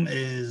Chittum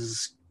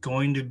is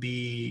going to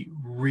be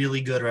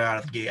really good right out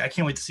of the gate. I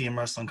can't wait to see him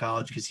wrestle in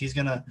college because he's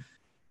gonna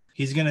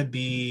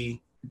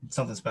be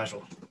something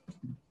special.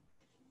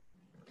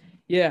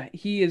 Yeah,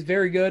 he is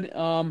very good.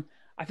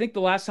 I think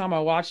the last time I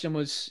watched him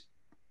was,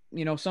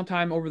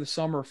 sometime over the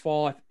summer or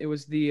fall. It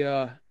was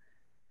the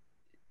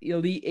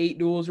Elite 8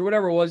 duels or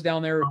whatever it was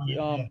down there. Oh,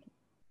 yeah.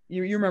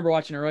 You remember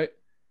watching it, right?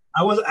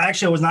 I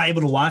was not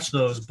able to watch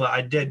those, but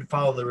I did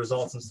follow the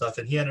results and stuff.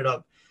 And he ended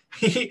up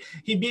he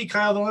beat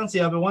Kyle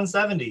Valencia up at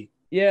 170.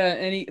 Yeah,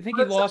 and I think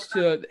he lost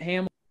to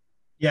Hamill.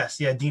 Yes,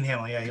 yeah, Dean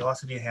Hamill. Yeah, he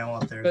lost to Dean Hamill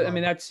up there. But I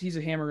mean, he's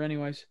a hammer,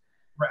 anyways.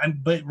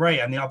 Right,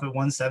 I mean, up at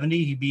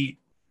 170, he beat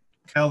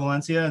Kyle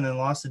Valencia and then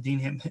lost to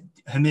Dean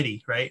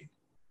Hamidi, right?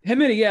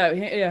 Hamidi, yeah,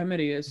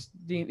 Hamidi is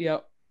Dean. Yeah,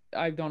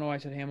 I don't know why I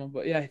said Hamill,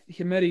 but yeah,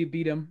 Hamidi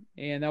beat him,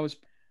 and that was.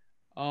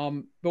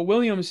 But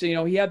Williams, he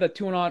had that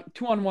two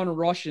on one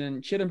rush,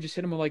 and Chittum just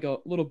hit him with like a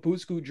little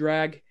boot scoot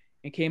drag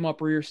and came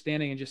up rear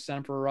standing and just sent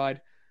him for a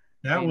ride.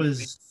 That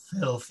was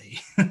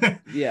filthy.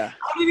 Yeah.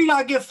 How did he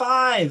not get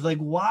 5? Like,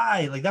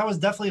 why? Like, that was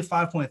definitely a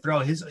 5-point throw.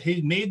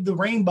 He made the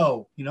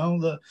rainbow.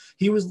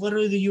 He was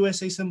literally the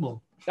USA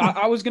symbol.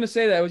 I was gonna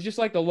say that it was just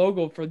like the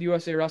logo for the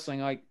USA Wrestling.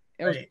 Like,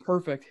 it was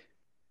perfect.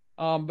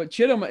 But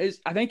Chittum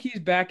I think he's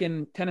back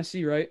in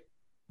Tennessee, right?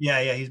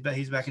 Yeah, he's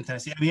back in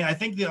Tennessee. I mean, I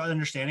think the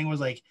understanding was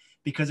like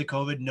because of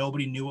COVID,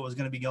 nobody knew what was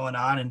going to be going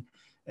on,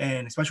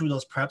 and especially with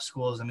those prep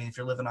schools. I mean, if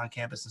you're living on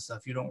campus and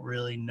stuff, you don't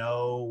really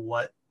know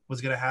what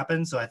was going to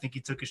happen. So I think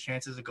he took his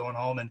chances of going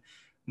home and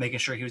making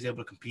sure he was able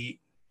to compete.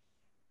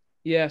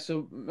 Yeah,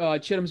 so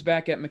Chittum's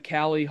back at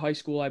McCallie High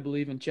School, I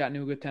believe, in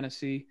Chattanooga,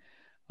 Tennessee.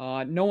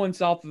 No one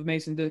south of the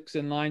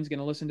Mason-Dixon line is going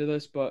to listen to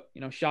this, but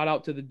shout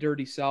out to the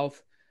Dirty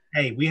South.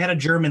 Hey, we had a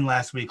German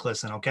last week.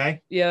 Listen,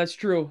 okay? Yeah, that's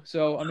true.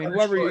 So I mean,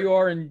 whoever you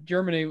are in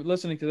Germany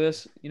listening to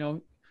this,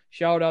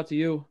 shout out to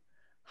you.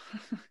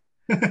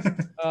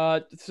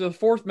 So the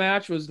fourth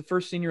match was the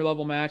first senior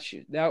level match.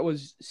 That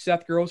was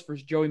Seth Gross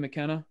versus Joey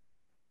McKenna.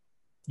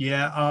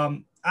 Yeah,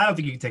 I don't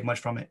think you can take much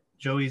from it.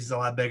 Joey's a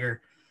lot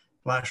bigger,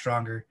 a lot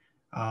stronger.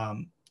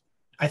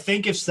 I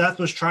think if Seth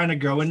was trying to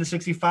grow into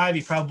 65,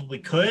 he probably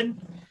could,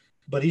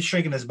 but he's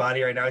shrinking his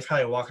body right now. He's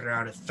probably walking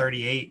around at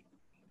 38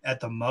 at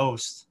the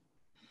most.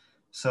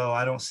 So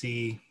I don't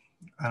see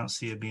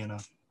it being a.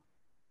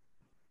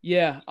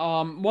 Yeah.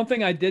 One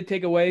thing I did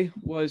take away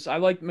was I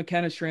liked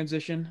McKenna's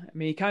transition. I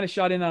mean, he kind of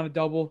shot in on a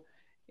double,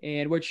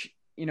 and which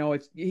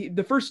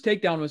the first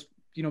takedown was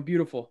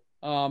beautiful.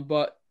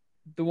 But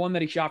the one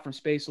that he shot from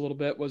space a little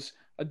bit was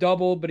a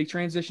double, but he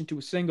transitioned to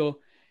a single,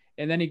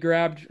 and then he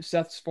grabbed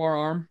Seth's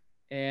forearm.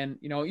 And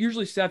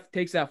usually Seth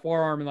takes that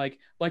forearm and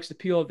likes to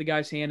peel at the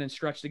guy's hand and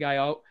stretch the guy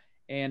out,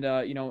 and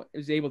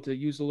is able to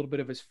use a little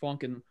bit of his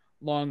funk and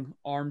long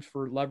arms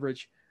for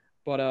leverage.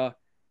 But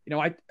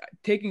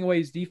taking away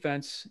his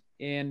defense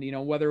and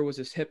whether it was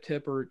his hip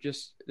tip or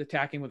just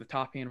attacking with the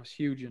top hand was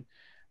huge. And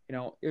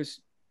it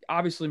was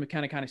obviously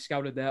McKenna kind of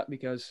scouted that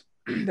because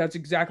that's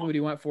exactly what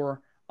he went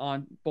for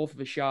on both of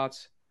his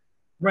shots.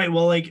 Right.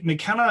 Well, like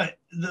McKenna,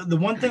 the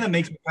one thing that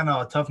makes McKenna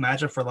a tough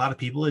matchup for a lot of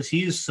people is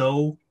he is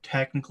so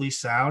technically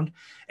sound,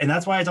 and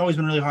that's why it's always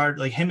been really hard.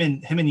 Like him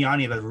and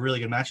Yanni have had really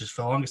good matches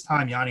for the longest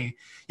time.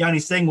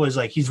 Yanni's thing was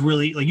like he's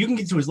really like you can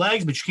get to his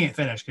legs, but you can't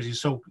finish because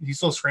he's so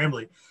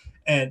scrambly.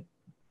 And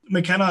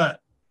McKenna,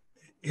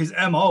 his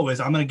MO is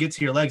I'm going to get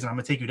to your legs and I'm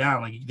going to take you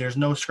down. Like there's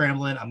no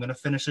scrambling. I'm going to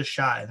finish this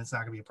shot, and it's not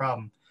going to be a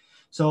problem.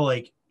 So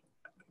like,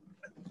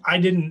 I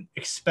didn't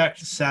expect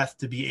Seth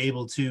to be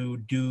able to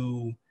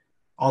do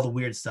all the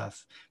weird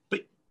stuff.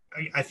 But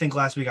I think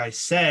last week I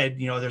said,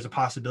 there's a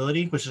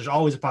possibility, which there's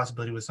always a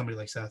possibility with somebody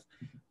like Seth.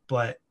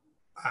 But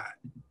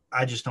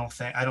I just don't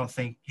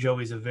think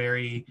Joey's a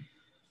very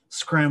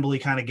scrambly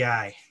kind of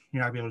guy.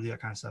 You're not going to be able to do that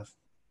kind of stuff.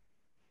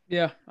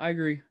 Yeah, I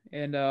agree.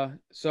 And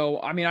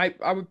so, I mean,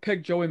 I would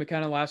pick Joey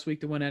McKenna last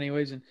week to win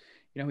anyways. And,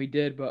 he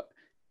did, but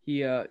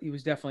he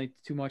was definitely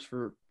too much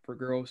for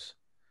Gross.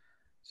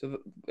 So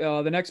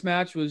the next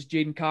match was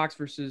Jaden Cox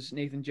versus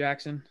Nathan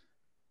Jackson.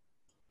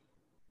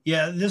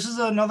 Yeah, this is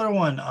another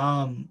one.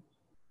 I'm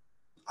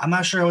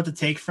not sure what to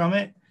take from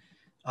it.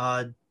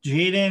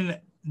 Jaden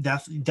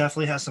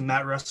definitely has some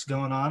mat rust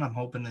going on. I'm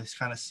hoping to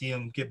kind of see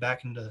him get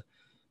back into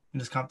in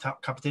this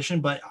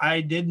competition, but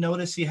I did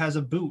notice he has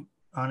a boot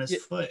on his Yeah,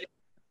 foot.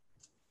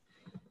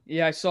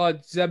 yeah, I saw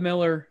Zeb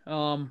Miller.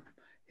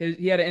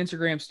 He had an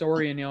Instagram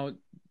story, and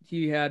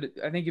he had,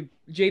 I think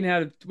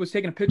Jaden was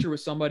taking a picture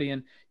with somebody,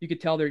 and you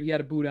could tell there he had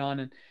a boot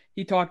on, and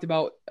he talked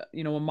about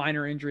a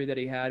minor injury that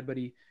he had, but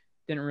he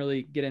didn't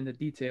really get into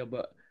detail.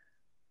 But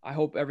I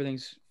hope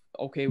everything's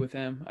okay with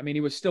him. I mean,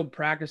 he was still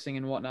practicing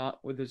and whatnot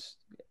with his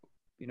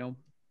you know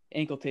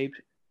ankle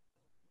taped.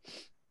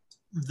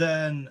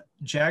 Then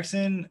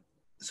Jackson.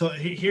 So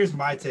here's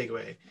my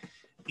takeaway: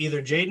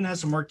 either Jaden has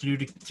some work to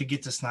do to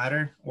get to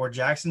Snyder, or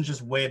Jackson's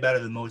just way better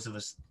than most of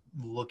us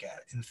look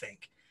at and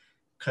think.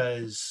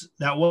 Because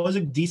that was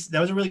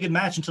a really good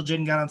match until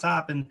Jaden got on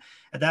top, and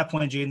at that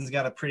point, Jaden's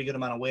got a pretty good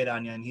amount of weight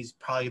on you, and he's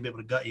probably gonna be able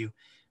to gut you,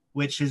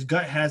 which his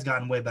gut has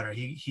gotten way better.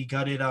 He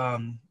gutted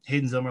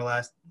Hayden Zilmer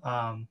last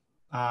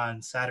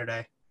on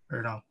Saturday,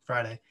 or no,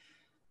 Friday,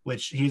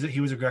 which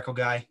he was a Greco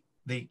guy.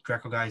 The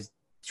Greco guys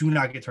do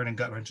not get turned in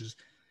gut wrenches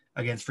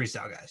against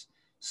freestyle guys.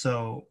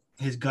 So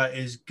his gut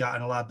has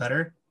gotten a lot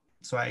better.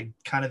 So I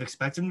kind of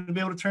expect him to be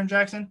able to turn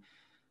Jackson.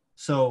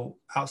 So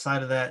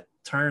outside of that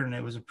turn,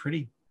 it was a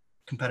pretty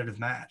competitive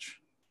match.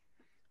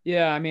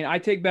 Yeah, I mean, I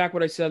take back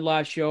what I said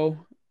last show.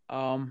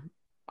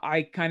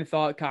 I kind of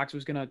thought Cox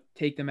was going to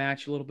take the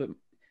match a little bit,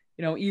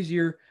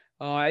 easier.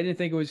 I didn't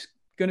think it was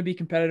going to be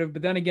competitive,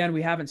 but then again,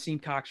 we haven't seen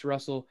Cox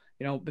wrestle,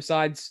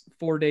 besides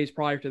 4 days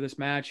prior to this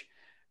match.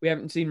 We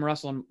haven't seen him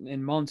wrestle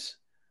in months.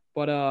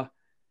 But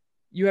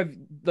you have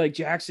like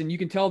Jackson, you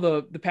can tell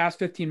the past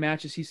 15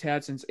 matches he's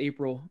had since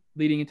April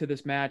leading into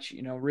this match,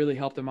 really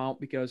helped him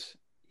out because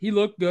he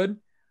looked good.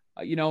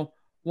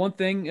 One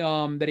thing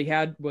that he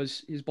had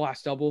was his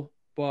blast double,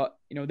 but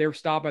they were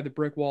stopped by the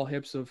brick wall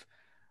hips of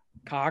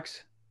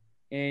Cox.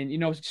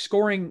 And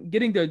scoring,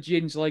 getting to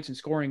Jaden's legs and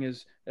scoring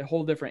is a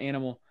whole different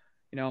animal,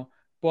 you know.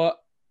 But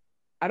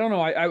I don't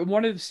know. I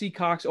wanted to see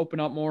Cox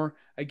open up more.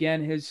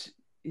 Again, his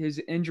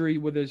injury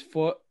with his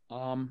foot,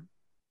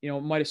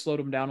 might have slowed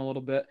him down a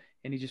little bit,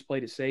 and he just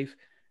played it safe,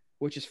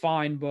 which is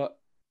fine. But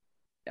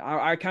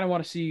I kind of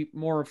want to see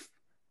more of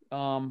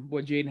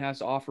what Jaden has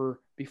to offer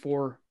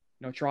before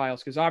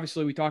trials, because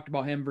obviously we talked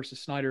about him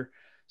versus Snyder.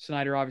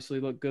 Snyder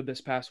obviously looked good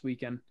this past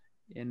weekend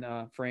in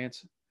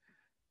France.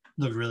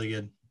 Looked really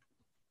good.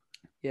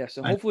 Yeah,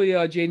 so hopefully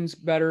Jaden's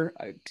better.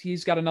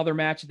 He's got another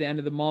match at the end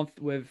of the month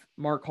with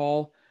Mark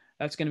Hall.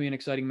 That's going to be an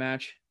exciting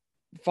match.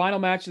 The final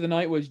match of the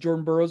night was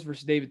Jordan Burroughs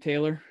versus David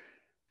Taylor.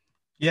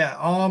 Yeah,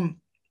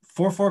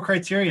 4-4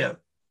 criteria.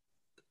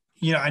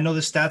 I know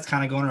the stats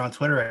kind of going around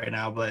Twitter right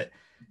now, but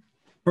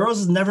Burroughs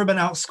has never been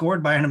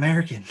outscored by an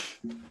American.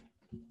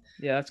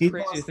 Yeah, that's He's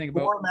crazy to lost think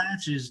about. 4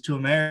 matches to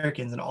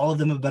Americans, and all of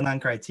them have been on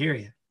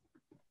criteria.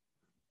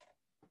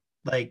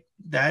 Like,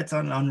 that's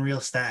an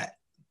unreal stat,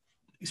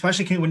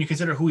 especially when you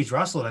consider who he's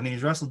wrestled. I mean,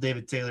 he's wrestled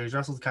David Taylor, he's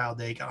wrestled Kyle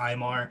Dake,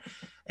 Imar,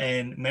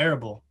 and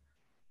Marable.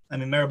 I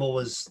mean, Marable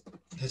was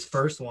his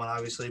first one,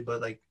 obviously,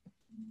 but like,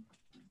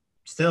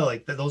 still,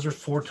 like, those are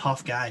 4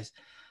 tough guys.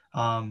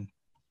 But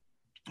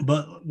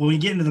when we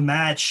get into the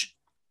match,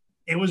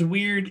 it was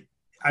weird.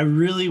 I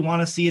really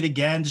want to see it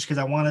again, just because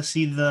I want to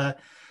see the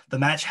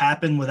match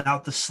happen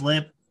without the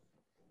slip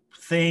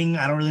thing.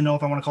 I don't really know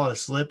if I want to call it a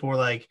slip, or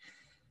like,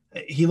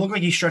 he looked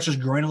like he stretched his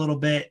groin a little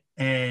bit,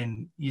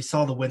 and you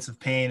saw the wince of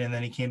pain, and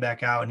then he came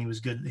back out and he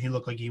was good. He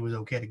looked like he was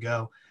okay to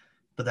go,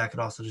 but that could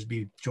also just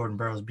be Jordan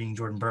Burroughs being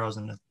Jordan Burroughs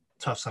and a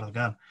tough son of a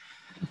gun.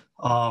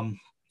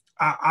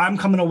 I'm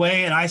coming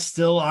away, and I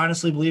still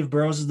honestly believe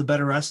Burroughs is the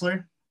better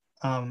wrestler.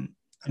 I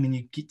mean,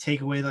 you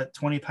take away that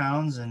 20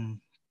 pounds,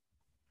 and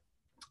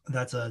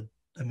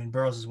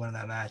Burroughs is winning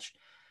that match.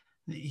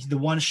 The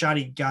one shot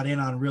he got in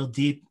on real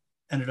deep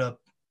ended up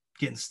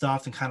getting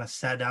stuffed and kind of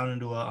sat down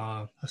into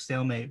a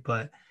stalemate.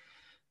 But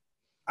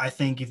I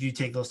think if you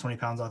take those 20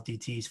 pounds off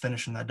DT, he's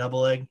finishing that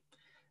double leg.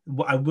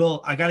 I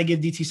got to give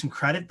DT some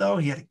credit, though.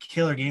 He had a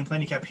killer game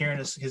plan. He kept hearing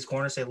his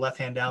corner say left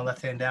hand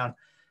down.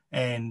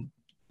 And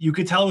you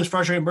could tell it was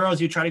frustrating Burroughs.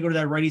 He'd try to go to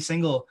that righty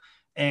single,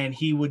 and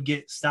he would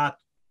get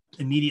stopped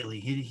immediately.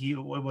 It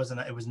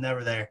was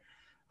never there.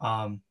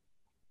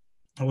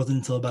 It wasn't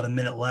until about a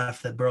minute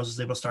left that Burroughs was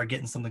able to start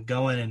getting something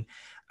going. And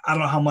I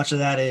don't know how much of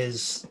that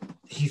is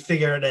he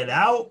figured it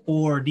out,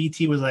 or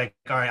DT was like,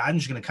 all right, I'm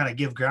just going to kind of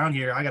give ground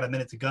here. I got a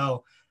minute to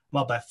go. I'm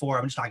up by 4.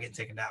 I'm just not getting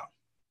taken down.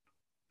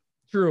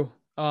 True.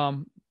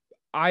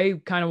 I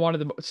kind of wanted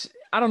to,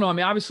 I don't know. I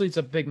mean, obviously it's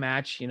a big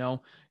match,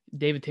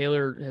 David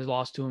Taylor has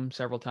lost to him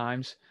several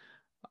times.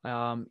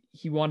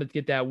 He wanted to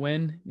get that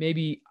win.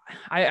 Maybe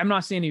I'm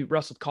not saying he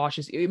wrestled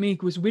cautious. I mean,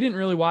 because we didn't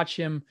really watch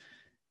him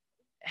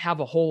have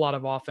a whole lot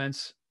of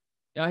offense.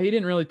 He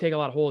didn't really take a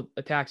lot of whole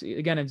attacks.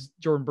 Again, it's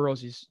Jordan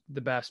Burroughs. He's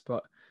the best,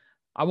 but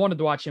I wanted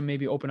to watch him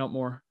maybe open up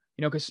more,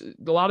 because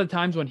a lot of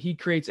times when he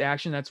creates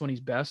action, that's when he's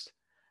best.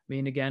 I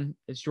mean, again,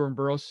 it's Jordan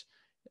Burroughs.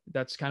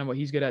 That's kind of what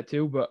he's good at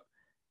too, but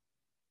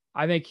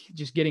I think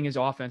just getting his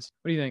offense.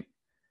 What do you think?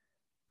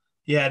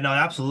 Yeah, no,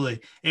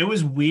 absolutely. It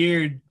was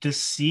weird to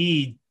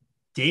see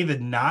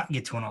David not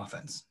get to an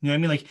offense. You know what I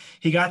mean? Like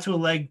he got to a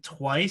leg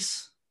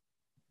twice.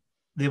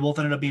 They both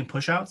ended up being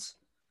pushouts.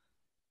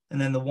 And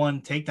then the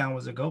one takedown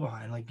was a go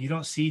behind. Like you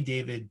don't see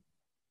David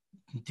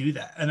do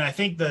that. And I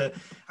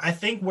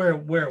think where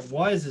it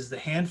was is the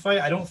hand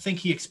fight. I don't think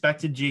he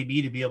expected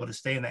JB to be able to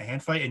stay in that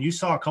hand fight. And you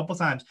saw a couple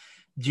times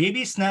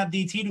JB snapped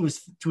DT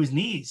to his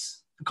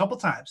knees a couple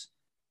times.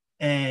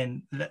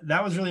 And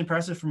that was really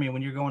impressive for me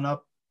when you're going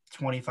up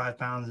 25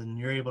 pounds and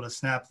you're able to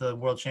snap the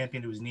world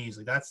champion to his knees.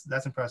 Like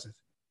that's impressive.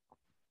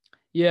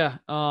 Yeah.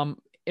 And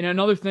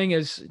another thing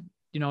is,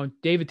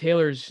 David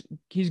Taylor's,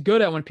 he's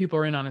good at when people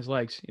are in on his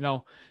legs.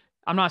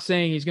 I'm not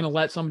saying he's going to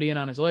let somebody in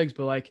on his legs,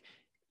 but like,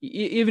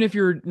 even if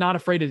you're not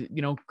afraid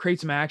to, create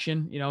some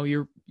action,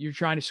 you're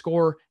trying to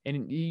score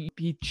and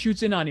he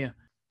shoots in on you.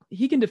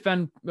 He can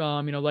defend,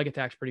 leg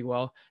attacks pretty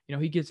well.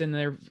 He gets in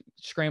there,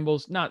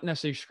 scrambles, not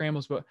necessarily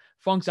scrambles, but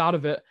funks out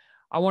of it.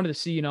 I wanted to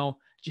see,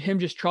 him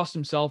just trust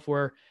himself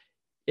where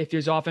if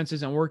his offense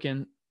isn't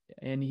working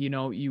and,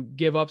 you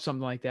give up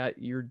something like that,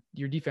 your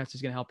defense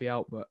is going to help you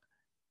out. But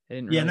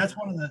and that's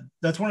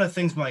one of the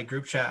things my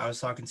group chat I was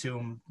talking to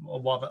him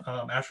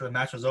after the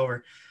match was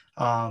over.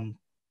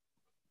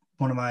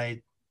 One of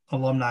my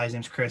alumni, his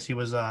name's Chris.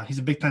 He's a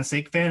big Penn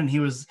State fan, and he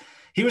was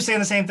saying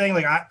the same thing.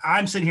 Like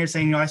I'm sitting here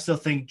saying, I still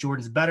think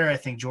Jordan's better. I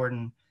think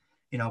Jordan,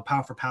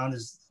 pound for pound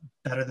is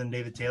better than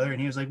David Taylor. And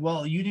he was like,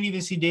 well, you didn't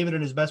even see David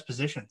in his best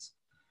positions.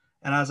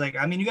 And I was like,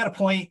 I mean, you got a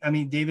point. I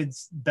mean,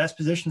 David's best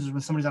positions is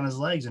when somebody's on his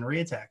legs and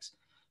re-attacks.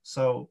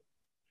 So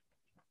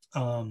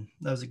that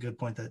was a good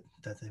point that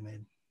they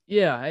made.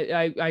 Yeah,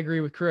 I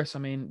agree with Chris. I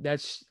mean,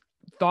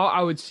 thought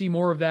I would see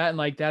more of that. And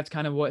like, that's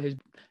kind of what his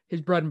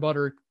bread and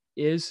butter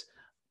is.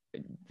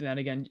 Then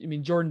again, I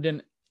mean, Jordan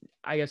didn't,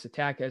 I guess,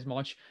 attack as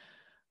much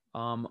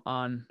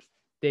on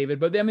David,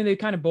 but I mean, they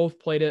kind of both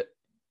played it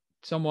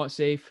somewhat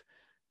safe.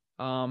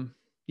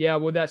 Yeah,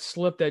 with that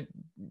slip that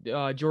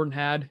Jordan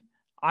had,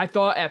 I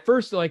thought at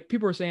first, like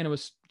people were saying it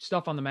was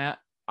stuff on the mat.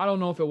 I don't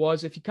know if it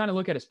was. If you kind of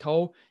look at his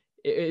toe,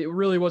 it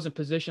really wasn't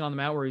positioned on the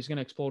mat where he's going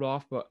to explode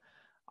off, but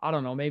I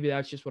don't know. Maybe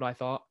that's just what I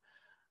thought.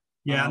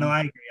 Yeah, no, I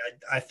agree.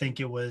 I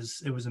think it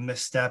was a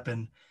misstep,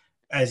 and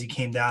as he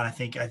came down, I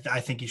think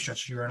he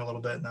stretched the urine a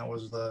little bit, and that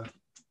was the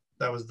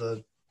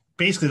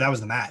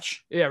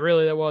match. Yeah,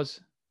 really, that was.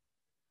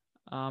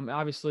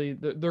 Obviously,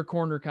 their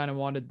corner kind of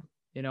wanted,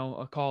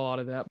 a call out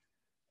of that.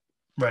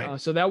 Right.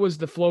 So that was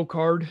the Flow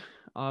card.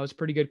 It was a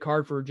pretty good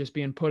card for just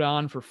being put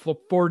on for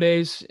 4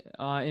 days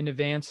in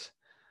advance.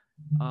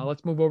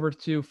 Let's move over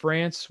to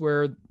France,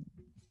 where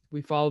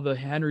we follow the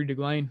Henry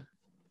Deglaine.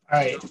 All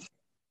right.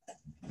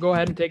 Go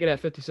ahead and take it at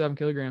 57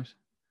 kilograms.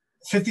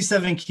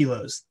 57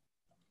 kilos.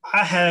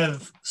 I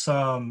have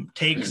some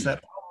takes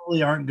that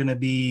probably aren't going to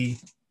be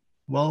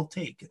well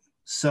taken.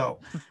 So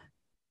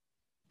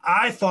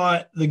I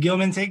thought the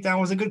Gilman takedown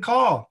was a good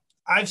call.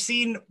 I've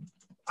seen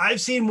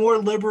more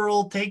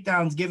liberal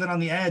takedowns given on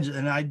the edge,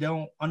 and I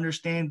don't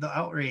understand the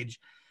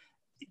outrage.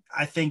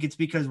 I think it's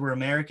because we're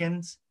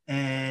Americans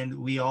and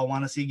we all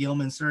want to see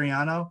Gilman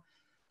Suriano,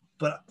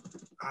 but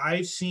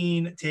I've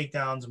seen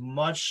takedowns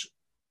much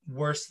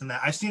worse than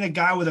that. I've seen a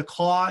guy with a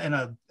claw and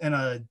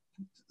a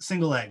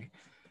single leg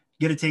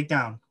get a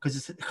takedown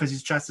because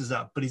his chest is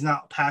up, but he's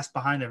not passed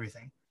behind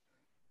everything.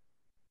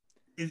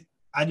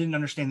 I didn't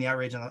understand the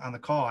outrage on the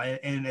call,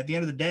 and at the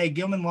end of the day,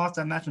 Gilman lost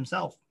that match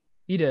himself.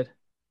 He did.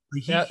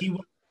 He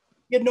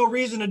had no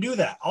reason to do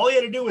that. All he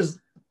had to do was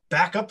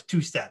back up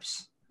 2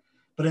 steps,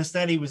 but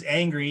instead he was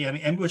angry. I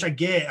mean, which I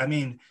get. I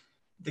mean,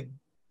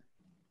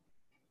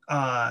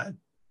 I'm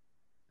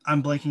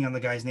blanking on the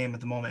guy's name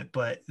at the moment,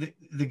 but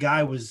the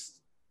guy was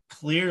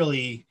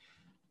clearly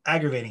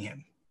aggravating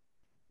him.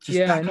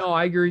 Yeah, no,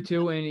 I agree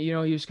too. And, he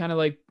was kind of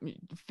like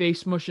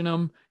face mushing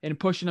him and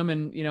pushing him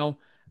and,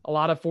 a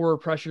lot of forward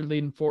pressure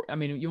leading forward. I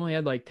mean, you only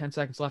had like 10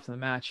 seconds left in the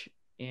match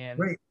and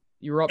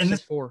you were up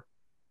 6-4.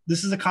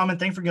 This is a common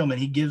thing for Gilman.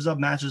 He gives up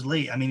matches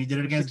late. I mean, he did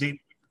it against Dayton.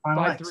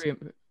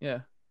 5-3. Yeah.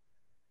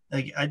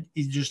 Like I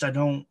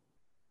didn't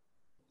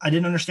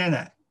understand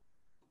that.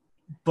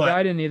 But yeah,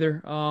 I didn't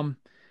either.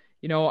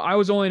 I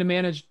was only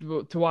managed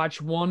to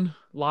watch one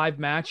live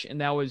match,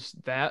 and that was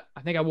that.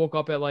 I think I woke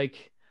up at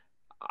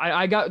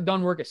I got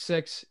done work at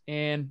 6,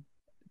 and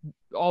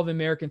all the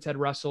Americans had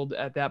wrestled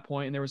at that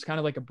point, and there was kind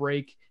of like a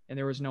break, and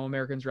there was no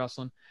Americans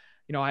wrestling.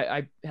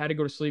 I had to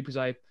go to sleep because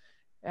I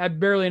had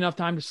barely enough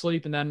time to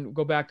sleep and then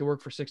go back to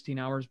work for 16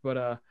 hours.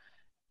 But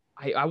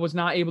I was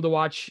not able to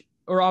watch,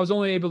 or I was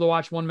only able to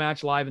watch one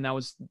match live, and that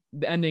was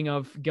the ending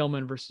of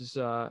Gilman versus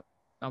I'm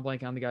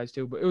blanking on the guys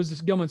too, but it was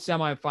this Gilman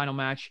semi-final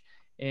match,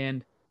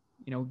 and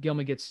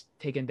Gilman gets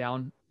taken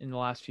down in the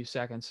last few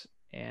seconds.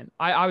 And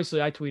I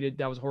tweeted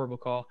that was a horrible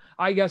call.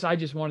 I guess I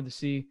just wanted to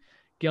see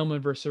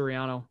Gilman versus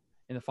Suriano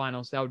in the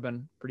finals. That would have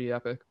been pretty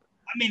epic.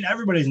 I mean,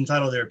 everybody's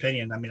entitled to their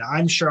opinion. I mean,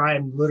 I'm sure I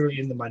am literally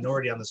in the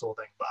minority on this whole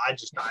thing, but I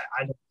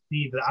don't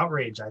see the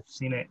outrage. I've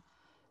seen it,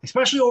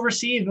 especially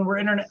overseas when we're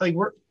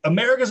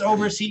America's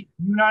overseas.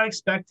 Do you not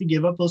expect to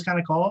give up those kind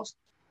of calls?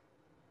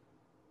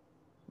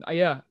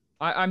 Yeah.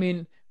 I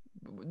mean,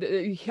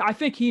 I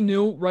think he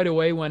knew right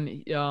away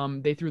when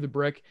they threw the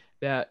brick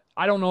that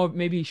I don't know if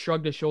maybe he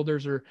shrugged his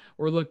shoulders or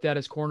looked at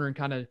his corner and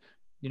kind of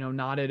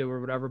nodded or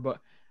whatever, but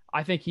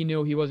I think he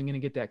knew he wasn't going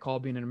to get that call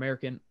being an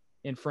American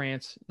in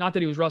France. Not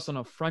that he was wrestling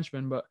a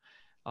Frenchman, but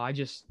I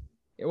just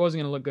it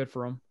wasn't going to look good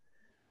for him.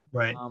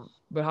 Right.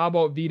 But how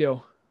about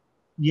Vito?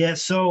 Yeah,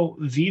 so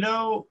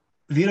Vito's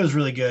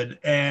really good.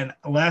 And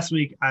last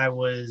week I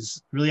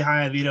was really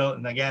high on Vito.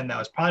 And again, that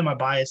was probably my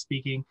bias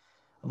speaking.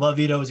 I love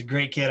Vito. He's a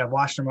great kid. I've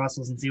watched him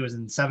wrestle since he was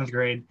in seventh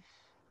grade,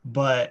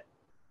 but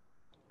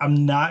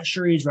I'm not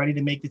sure he's ready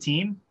to make the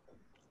team.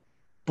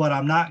 But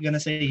I'm not gonna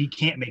say he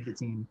can't make the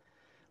team.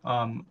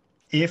 Um,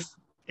 if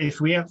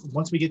we have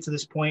once we get to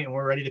this point and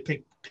we're ready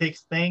to pick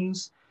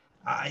things,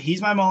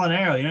 he's my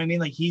Molinaro. You know what I mean?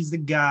 Like he's the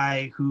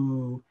guy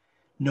who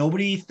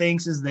nobody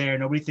thinks is there,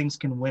 nobody thinks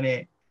can win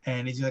it,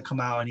 and he's gonna come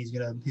out and he's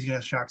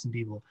gonna shock some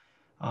people.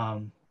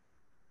 Um,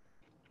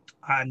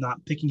 I'm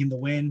not picking him to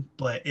win,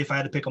 but if I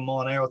had to pick a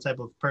Molinaro type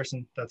of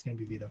person, that's gonna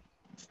be Vito.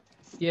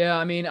 Yeah,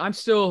 I mean, I'm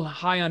still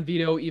high on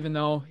Vito, even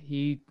though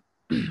he,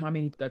 I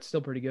mean, that's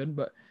still pretty good.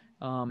 But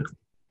um,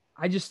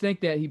 I just think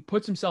that he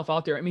puts himself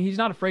out there. I mean, he's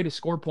not afraid to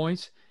score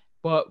points,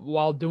 but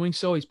while doing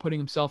so, he's putting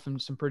himself in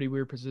some pretty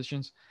weird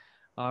positions.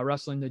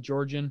 Wrestling the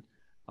Georgian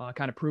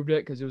kind of proved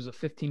it because it was a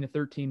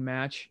 15-13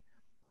 match.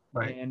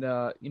 Right. And,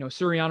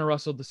 Suriano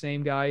wrestled the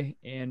same guy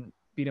and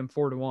beat him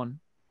 4-1.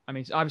 I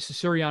mean, obviously,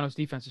 Suriano's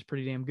defense is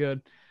pretty damn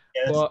good.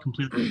 Yeah, that's But,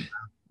 completely.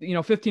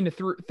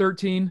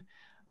 15-13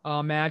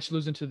 match,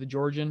 losing to the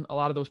Georgian. A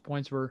lot of those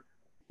points were,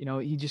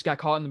 he just got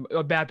caught in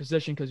a bad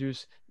position because he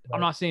was, Right.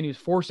 I'm not saying he was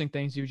forcing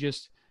things. He was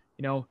just,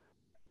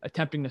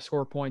 attempting to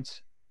score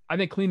points. I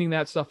think cleaning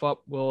that stuff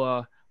up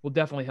will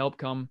definitely help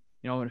come,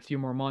 in a few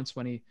more months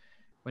when he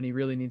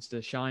really needs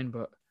to shine.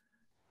 But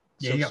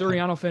so Yeah,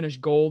 Suriano finished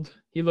gold.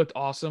 He looked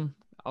awesome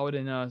out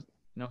in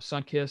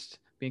Sunkist,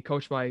 being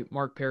coached by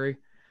Mark Perry.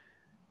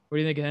 What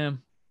do you think of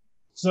him?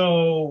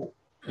 so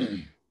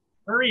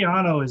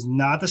Uriano is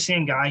not the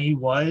same guy he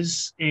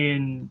was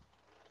in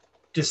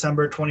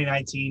December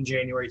 2019,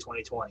 January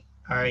 2020.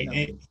 All right.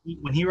 No.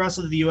 When he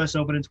wrestled at the U.S.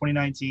 Open in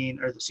 2019,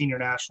 or the Senior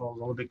Nationals,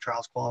 Olympic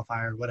Trials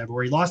qualifier, whatever,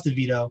 where he lost to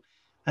Vito,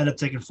 ended up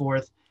taking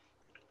fourth.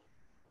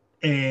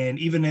 And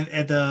even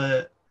at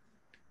the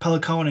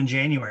Pelicone in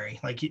January,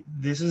 like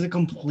this is a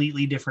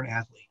completely different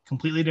athlete,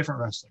 completely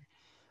different wrestler.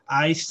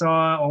 I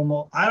don't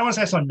want to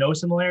say I saw no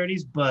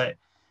similarities, but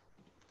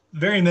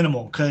very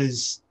minimal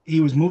because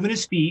he was moving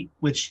his feet,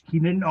 which he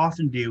didn't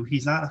often do.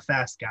 He's not a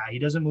fast guy. He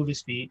doesn't move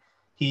his feet.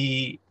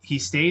 He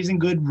stays in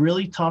good,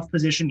 really tough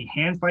position. He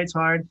hand fights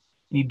hard, and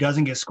he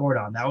doesn't get scored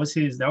on. That was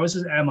his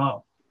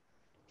MO,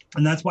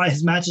 and that's why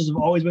his matches have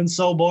always been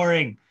so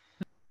boring.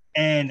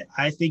 And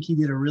I think he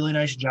did a really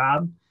nice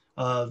job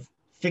of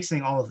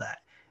fixing all of that.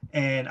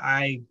 And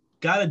I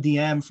got a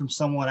DM from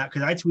someone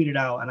because I tweeted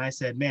out and I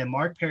said, "Man,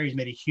 Mark Perry's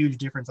made a huge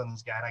difference on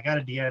this guy." And I got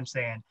a DM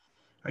saying,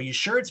 "Are you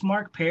sure it's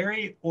Mark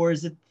Perry or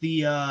is it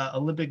the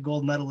Olympic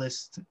gold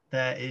medalist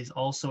that is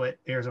also at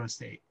Arizona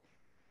State?"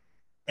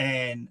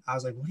 And I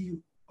was like, "What do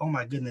you? Oh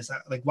my goodness!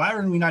 Like, why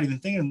are we not even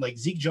thinking like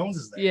Zeke Jones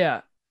is there?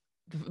 Yeah,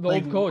 the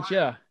Like, old coach. why,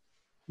 Yeah,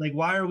 like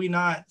why are we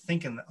not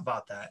thinking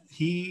about that? If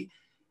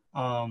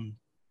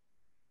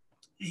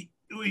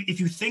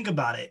you think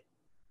about it,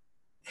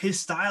 his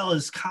style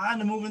is kind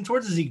of moving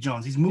towards Zeke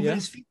Jones. He's moving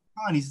his feet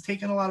on. He's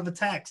taking a lot of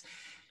attacks,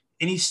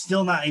 and he's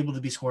still not able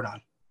to be scored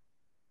on.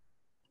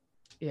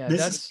 Yeah,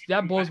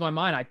 that blows my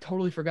mind. I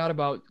totally forgot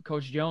about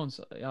Coach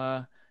Jones.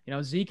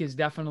 Zeke is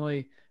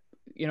definitely,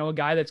 a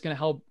guy that's going to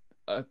help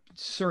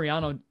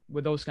Suriano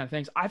with those kind of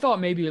things. I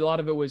thought maybe a lot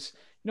of it was,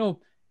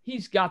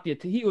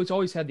 he was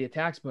always had the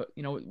attacks, but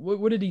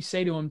what did he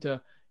say to him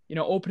to,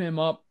 open him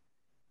up?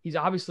 He's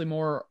obviously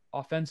more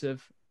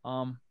offensive.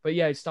 But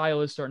yeah, his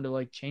style is starting to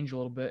like change a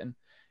little bit, and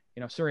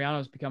Suriano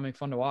is becoming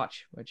fun to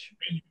watch. Which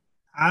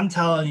I'm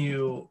telling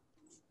you,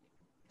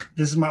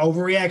 this is my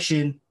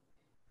overreaction.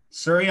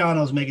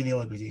 Suriano's making the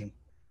Olympic team.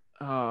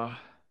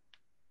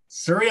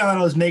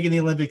 Suriano's making the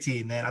Olympic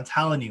team, man. I'm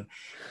telling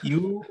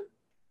you,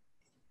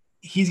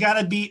 he's got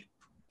to beat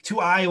two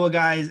Iowa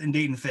guys in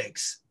Dayton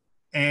Fix,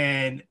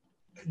 and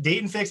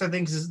Dayton Fix I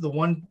think is the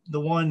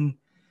one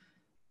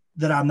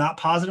that I'm not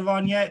positive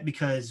on yet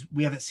because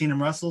we haven't seen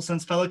him wrestle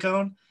since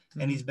Pelicone,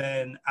 and he's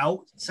been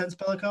out since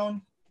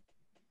Pelicone.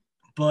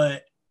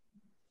 But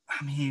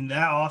I mean,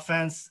 that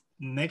offense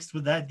mixed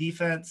with that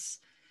defense,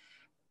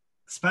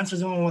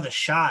 Spencer's the one with a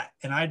shot,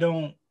 and I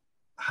don't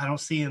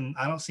see him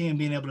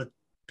being able to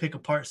pick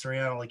apart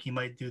Suriano like he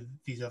might do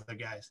these other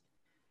guys.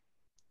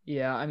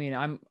 Yeah, I mean,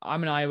 I'm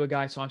an Iowa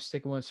guy, so I'm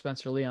sticking with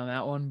Spencer Lee on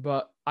that one.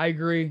 But I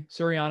agree,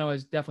 Suriano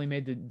has definitely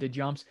made the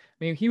jumps.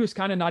 I mean, he was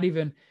kind of not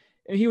even.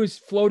 He was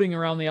floating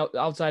around the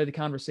outside of the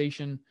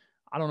conversation,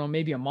 I don't know,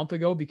 maybe a month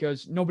ago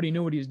because nobody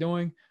knew what he was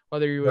doing,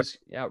 whether he was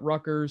at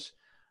Rutgers,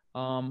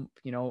 down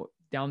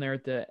there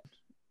at the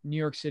New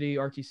York City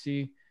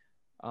RTC.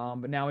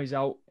 But now he's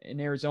out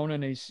in Arizona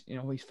and he's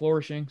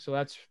flourishing. So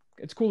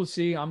it's cool to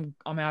see. I'm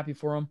happy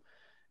for him.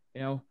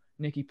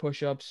 Nikki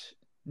push-ups,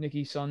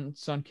 Nikki sun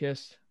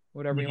kissed,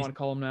 whatever you want to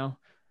call him now.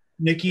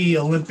 Nikki,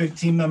 Olympic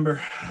team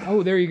member.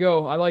 Oh, there you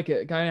go. I like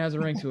it. Kind of has a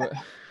ring to it.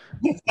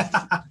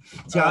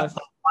 It's got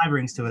 5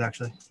 rings to it,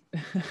 actually.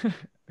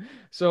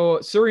 So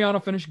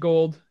Suriano finished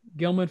gold,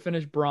 Gilman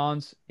finished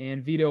bronze,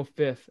 and Vito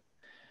fifth.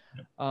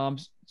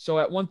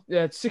 So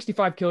at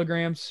 65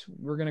 kilograms,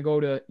 we're gonna go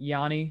to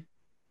Yanni.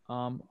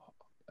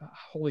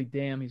 Holy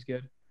damn, he's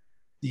good.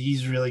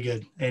 He's really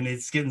good, and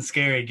it's getting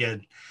scary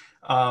good.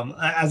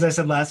 As I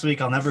said last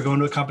week, I'll never go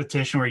into a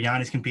competition where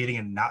Yanni's competing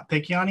and not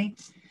pick Yanni.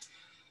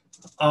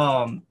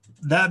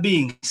 That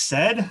being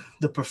said,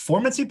 the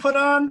performance he put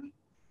on,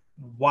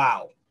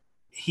 wow.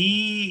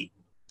 He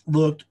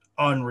looked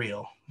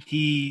unreal.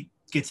 He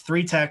gets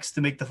 3 techs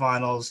to make the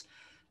finals.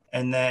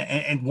 And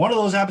one of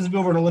those happens to be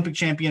over an Olympic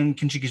champion,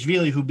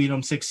 Khinchegashvili, who beat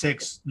him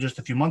 6-6 just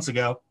a few months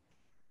ago.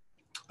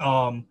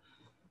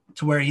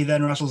 To where he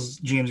then wrestles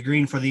James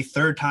Green for the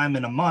 3rd time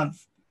in a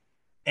month.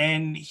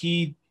 And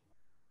he,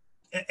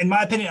 in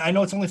my opinion, I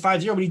know it's only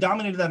 5-0, but he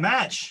dominated that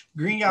match.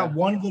 Green got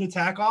one good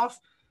attack off,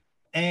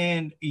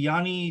 and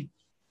Yanni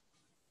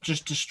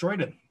just destroyed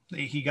him.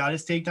 He got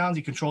his takedowns.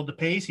 He controlled the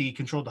pace. He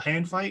controlled the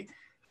hand fight.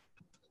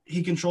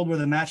 He controlled where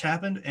the match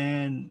happened,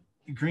 and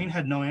Green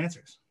had no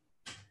answers.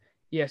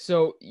 Yeah,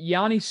 so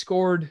Yanni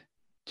scored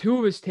 2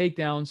 of his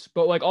takedowns,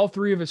 but like all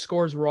 3 of his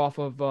scores were off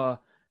of,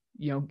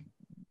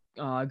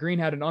 Green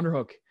had an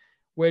underhook,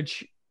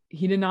 which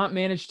he did not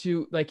manage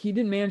to, he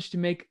didn't manage to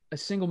make a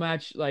single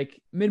match,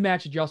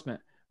 mid-match adjustment.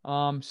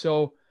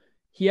 So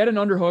he had an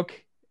underhook,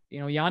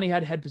 Yanni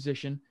had head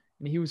position,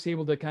 and he was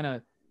able to kind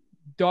of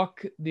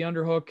duck the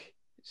underhook,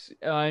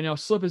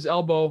 slip his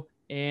elbow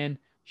and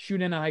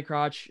shoot in a high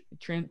crotch,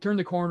 turn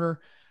the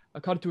corner,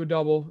 cut it to a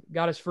double,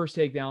 got his first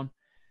takedown.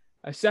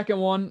 A second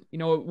one,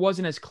 it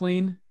wasn't as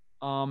clean.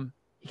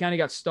 He kind of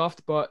got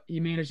stuffed, but he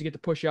managed to get the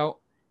push out.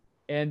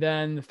 And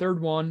then the third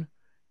one,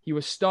 he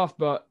was stuffed,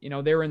 but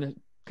they were in the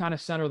kind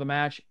of center of the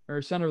match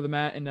or center of the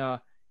mat, and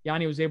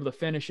Yanni was able to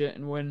finish it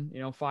and win,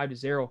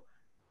 5-0.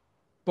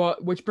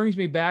 But which brings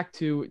me back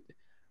to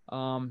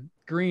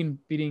Green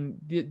beating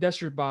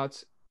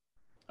Destrobots.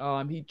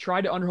 He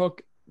tried to underhook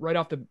right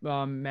off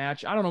the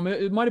match. I don't know,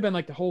 it might have been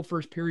like the whole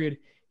first period.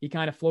 He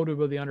kind of floated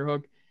with the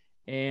underhook,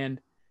 and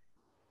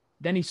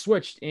then he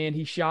switched and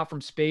he shot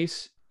from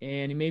space,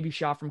 and he maybe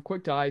shot from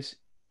quick ties.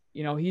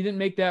 He didn't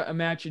make that a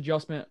match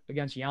adjustment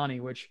against Yanni,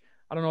 which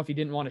I don't know if he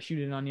didn't want to shoot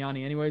it on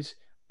Yanni anyways.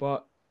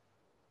 But,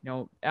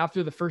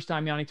 after the first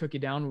time Yanni took you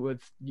down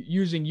with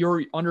using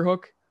your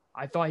underhook,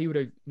 I thought he would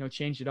have,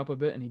 changed it up a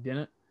bit, and he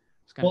didn't.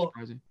 It's kind of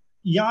surprising.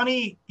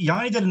 Yanni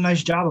did a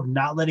nice job of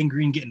not letting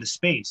Green get into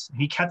space.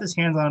 He kept his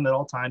hands on him at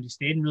all times. He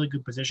stayed in really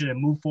good position and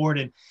moved forward,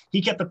 and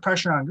he kept the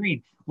pressure on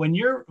Green. When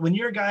you're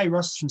a guy who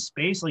wrestles from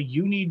space,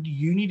 you need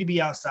to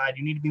be outside.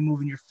 You need to be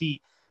moving your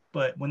feet.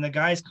 But when the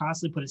guys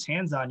constantly put his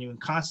hands on you and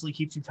constantly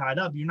keeps you tied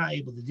up, you're not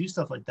able to do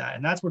stuff like that.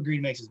 And that's where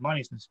Green makes his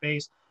money, is from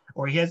space.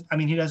 Or he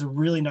does a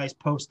really nice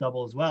post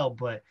double as well,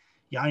 but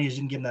Yanni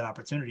didn't give him that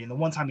opportunity. And the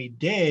one time he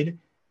did,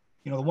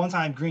 the one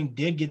time Green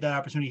did get that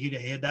opportunity,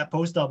 he had that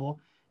post double.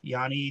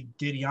 Yanni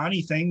did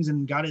Yanni things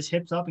and got his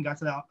hips up and got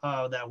to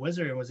that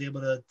wizard and was able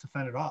to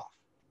fend it off.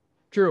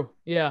 True.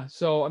 Yeah.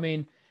 So,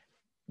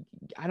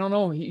 I don't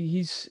know.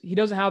 He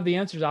doesn't have the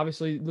answers,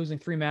 obviously, losing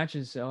 3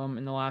 matches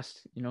in the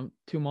last,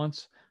 2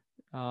 months,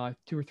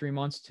 2 or 3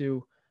 months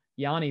to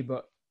Yanni,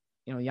 but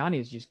Yanni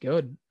is just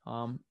good.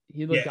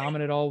 He looked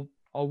dominant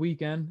all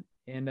weekend,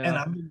 and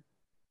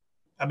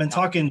I've been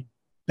talking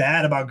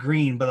bad about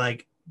Green,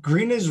 but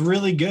Green is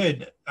really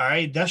good. All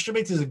right,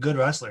 Destrobates is a good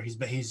wrestler.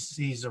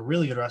 He's a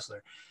really good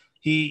wrestler.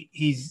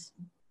 He's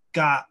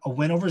got a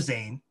win over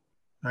Zane,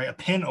 right? A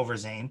pin over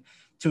Zane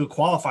to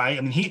qualify.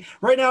 He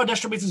right now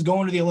Destrobates is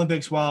going to the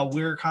Olympics while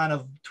we're kind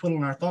of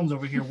twiddling our thumbs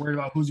over here, worried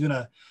about who's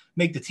gonna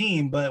make the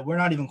team, but we're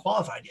not even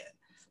qualified yet.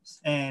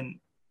 And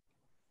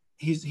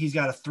he's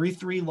got a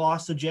 3-3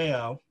 loss to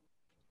Jo.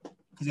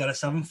 He's got a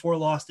 7-4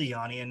 loss to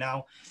Yanni, and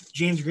now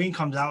James Green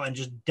comes out and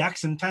just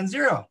decks him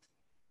 10-0.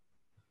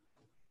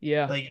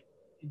 Yeah.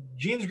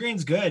 James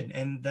Green's good,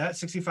 and that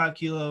 65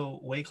 kilo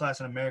weight class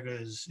in America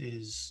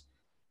is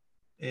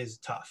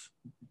tough.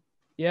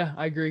 Yeah,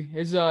 I agree.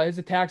 His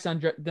attacks on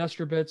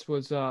Destrobits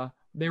was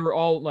they were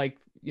all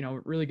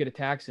really good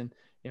attacks, and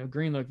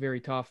Green looked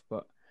very tough,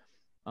 but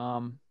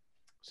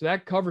so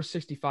that covers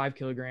 65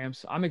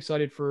 kilograms. I'm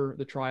excited for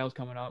the trials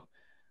coming up.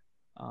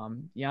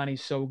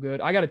 Yanni's so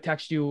good. I got to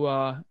text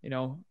you,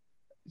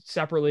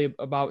 separately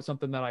about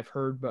something that I've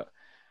heard, but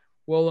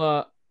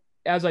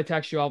as I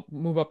text you, I'll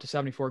move up to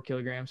 74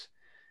 kilograms.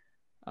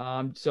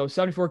 So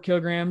 74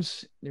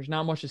 kilograms, there's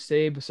not much to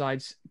say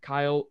besides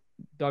Kyle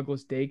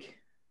Douglas Dake.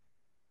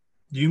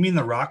 Do you mean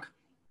The Rock?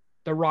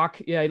 The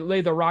Rock. Yeah, he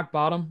laid the rock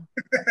bottom.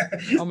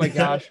 Oh my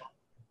gosh.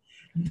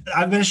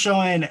 I've been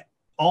showing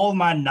all of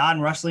my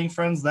non-wrestling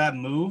friends that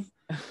move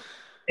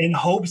in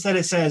hopes that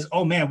it says,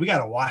 oh man, we got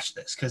to watch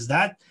this. Cause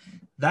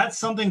that's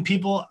something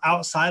people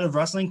outside of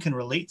wrestling can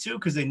relate to,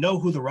 because they know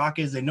who The Rock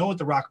is. They know what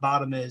the rock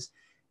bottom is.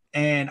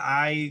 And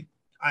I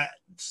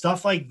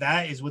stuff like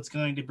that is what's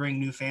going to bring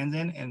new fans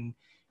in. And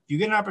if you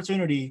get an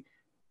opportunity,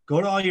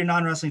 go to all your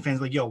non-wrestling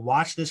fans, yo,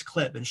 watch this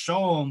clip and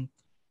show them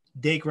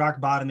Dake rock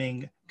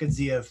bottoming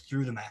Gadziev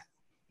through the mat.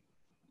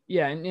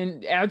 Yeah,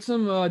 and add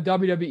some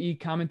WWE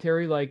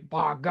commentary like,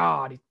 "By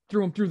God, he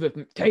threw him through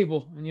the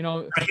table,"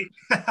 and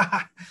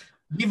Right?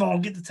 We've all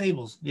get the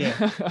tables.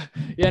 Yeah.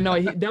 yeah,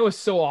 no, that was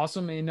so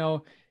awesome.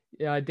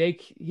 Yeah,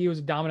 Dake, he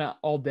was dominant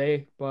all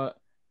day, but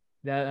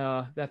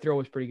that throw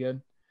was pretty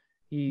good.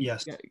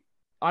 Yes.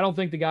 I don't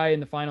think the guy in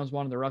the finals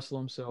wanted to wrestle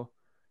him, so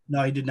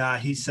No, he did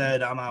not. He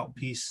said, "I'm out.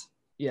 Peace.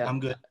 yeah, I'm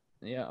good."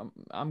 yeah,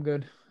 I'm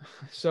good.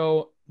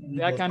 So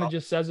that kind of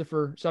just says it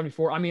for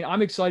 74. I mean,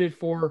 I'm excited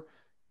for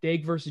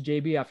Dake versus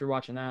JB after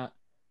watching that.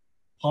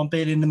 Pump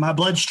it into my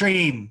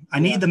bloodstream. I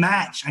need the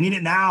match. I need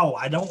it now.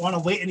 I don't want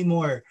to wait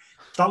anymore.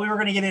 Thought we were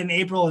going to get it in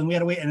April, and we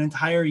had to wait an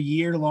entire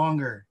year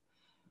longer.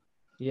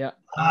 Yeah,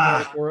 I'm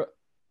ready for it.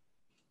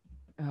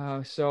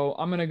 So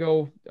I'm gonna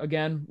go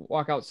again,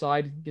 walk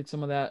outside, get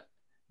some of that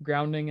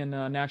grounding and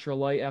natural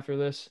light after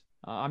this.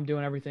 I'm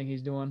doing everything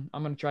he's doing.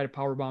 I'm gonna try to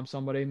power bomb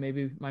somebody,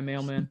 maybe my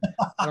mailman.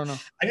 I don't know.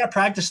 I got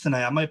practice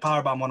tonight. I might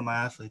power bomb one of my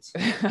athletes.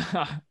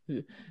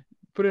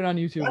 Put it on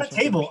YouTube.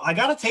 I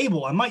got a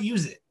table. I might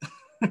use it.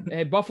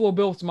 Hey, Buffalo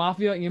Bills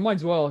Mafia, you might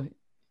as well.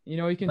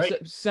 You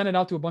can send it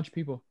out to a bunch of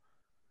people.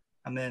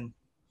 I'm in.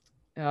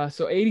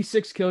 So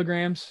 86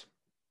 kilograms.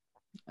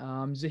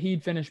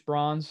 Zahid finished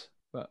bronze,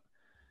 but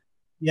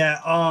yeah.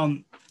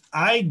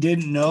 I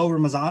didn't know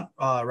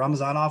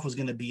Ramazanov was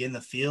going to be in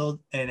the field,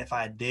 and if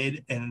I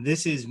did, and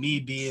this is me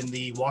being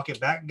the walk it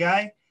back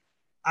guy,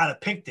 I'd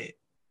have picked it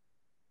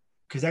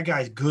because that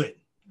guy's good.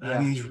 Yeah. I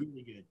mean, he's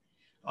really good.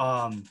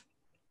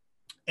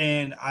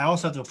 And I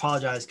also have to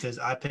apologize because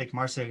I picked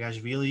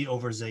Marcegashvili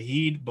over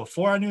Zahid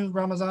before I knew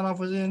Ramazanov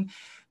was in.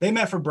 They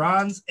met for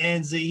bronze,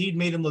 and Zahid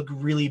made him look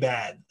really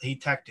bad. He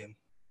teched him,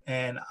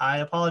 and I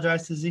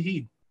apologize to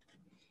Zahid.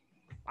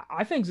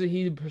 I think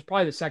Zahid was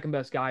probably the second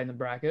best guy in the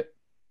bracket.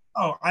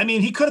 Oh, I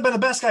mean, he could have been the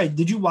best guy.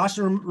 Did you watch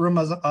the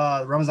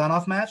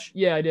Ramazanov match?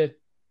 Yeah, I did.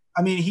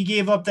 I mean, he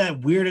gave up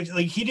that weird,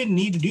 like, he didn't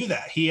need to do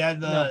that. He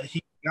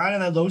got in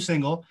that low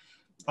single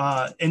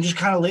and just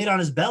kind of laid on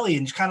his belly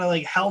and just kind of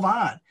like held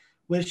on,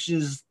 which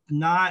is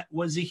not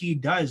what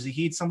Zahid does.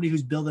 Zahid's somebody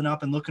who's building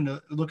up and looking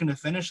to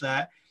finish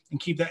that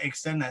and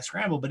extend that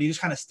scramble, but he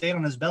just kind of stayed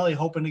on his belly,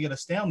 hoping to get a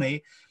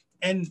stalemate.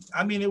 And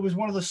I mean, it was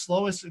one of the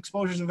slowest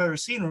exposures I've ever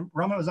seen.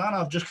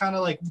 Ramazanov just kind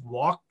of like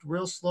walked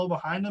real slow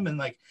behind him and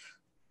like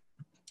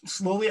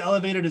slowly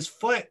elevated his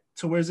foot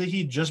to where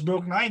Zahid just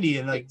broke 90.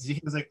 And like,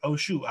 Zahid was like, oh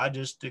shoot, I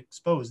just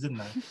exposed, didn't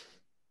I?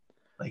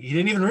 Like, he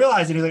didn't even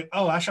realize it. He's like,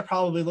 oh, I should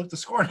probably look to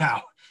score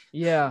now.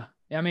 Yeah.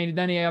 I mean,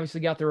 then he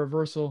obviously got the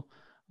reversal.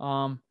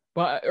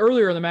 But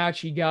earlier in the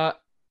match, I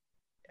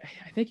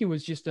think he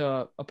was just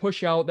a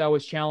push out that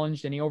was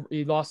challenged, and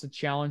he lost the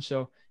challenge.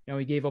 So,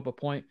 he gave up a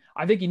point.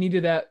 I think he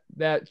needed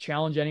that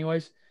challenge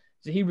anyways.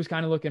 So he was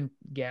kind of looking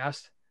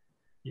gassed.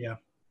 Yeah.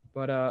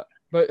 But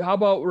how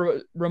about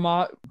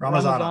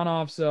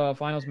Ramazanov's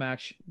finals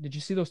match? Did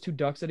you see those two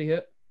ducks that he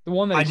hit? The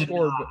one that he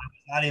scored. I was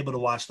not able to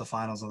watch the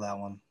finals of that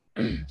one.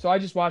 So I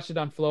just watched it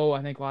on Flow,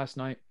 I think last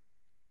night.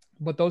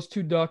 But those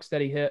two ducks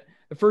that he hit,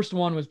 the first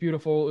one was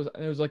beautiful.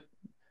 It was like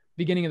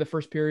beginning of the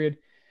first period,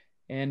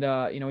 and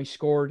he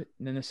scored.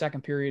 And then the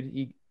second period,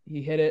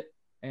 he hit it,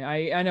 and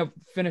I ended up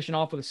finishing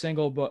off with a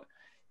single, but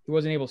he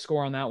wasn't able to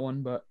score on that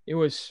one. But it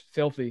was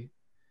filthy.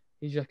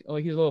 He's just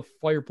like he's a little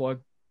fire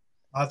plug.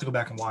 I'll have to go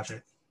back and watch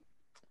it.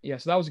 Yeah,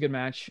 so that was a good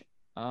match.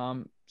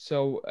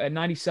 So at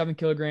 97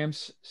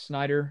 kilograms,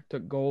 Snyder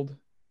took gold.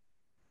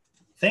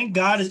 Thank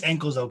God his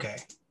ankle's okay.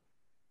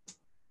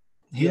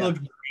 He looked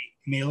great.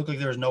 I mean, it looked like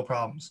there was no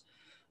problems.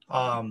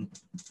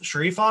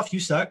 Sharifov, you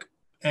suck.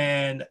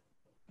 And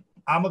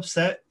I'm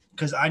upset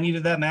because I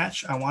needed that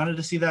match. I wanted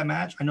to see that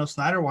match. I know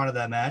Snyder wanted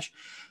that match.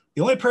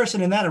 The only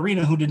person in that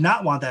arena who did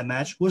not want that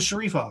match was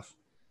Sharifov.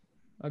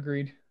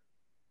 Agreed.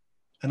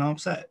 And I'm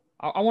upset.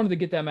 I wanted to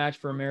get that match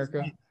for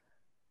America.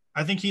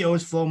 I think he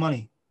owes Flo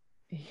money.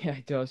 Yeah,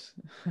 he does.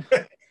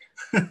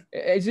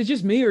 Is it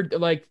just me, or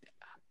like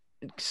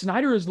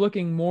Snyder is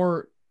looking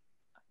more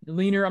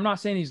leaner? I'm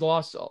not saying he's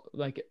lost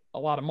like a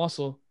lot of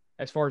muscle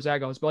as far as that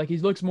goes, but like he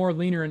looks more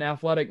leaner and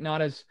athletic,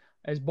 not as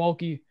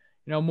bulky,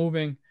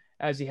 moving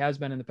as he has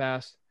been in the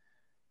past.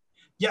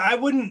 Yeah, I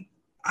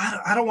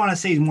don't want to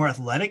say he's more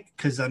athletic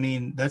because I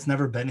mean that's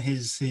never been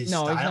his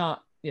style. No, he's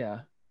not.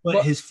 Yeah.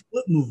 But his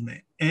foot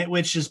movement,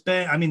 which has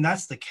been, I mean,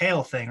 that's the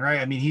Kale thing, right?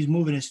 I mean, he's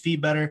moving his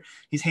feet better.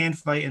 He's hand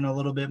fighting a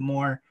little bit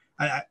more.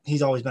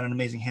 He's always been an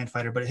amazing hand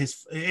fighter, but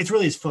it's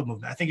really his foot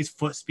movement. I think his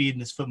foot speed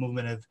and his foot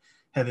movement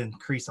have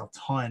increased a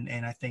ton.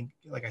 And I think,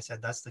 like I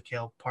said, that's the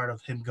Kale part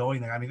of him going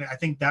there. I mean, I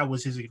think that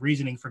was his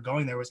reasoning for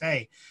going there was,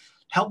 hey,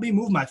 help me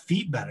move my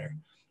feet better.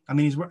 I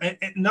mean, he's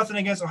nothing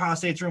against Ohio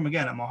State's room.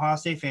 Again, I'm an Ohio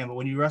State fan, but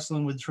when you're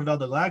wrestling with Travel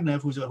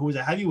Dlagnev, who was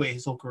a heavyweight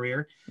his whole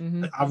career,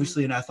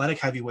 obviously an athletic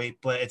heavyweight,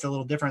 but it's a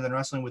little different than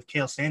wrestling with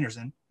Cael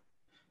Sanderson.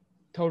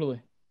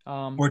 Totally.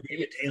 Or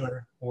David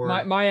Taylor.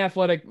 Or my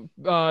athletic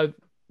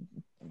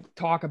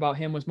talk about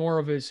him was more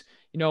of his,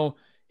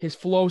 his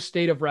flow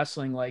state of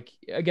wrestling. Like,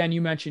 again,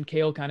 you mentioned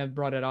Cael kind of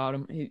brought it out.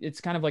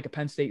 It's kind of like a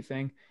Penn State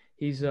thing.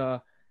 He's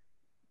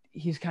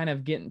kind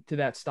of getting to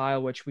that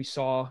style, which we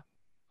saw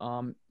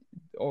on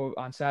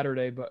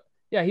Saturday. But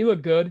yeah, he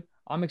looked good.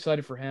 I'm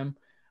excited for him.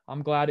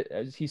 I'm glad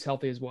he's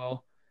healthy as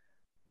well.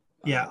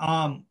 Yeah.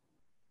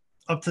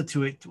 Up to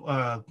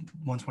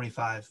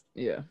 125.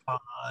 Yeah.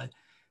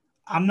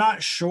 I'm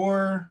not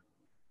sure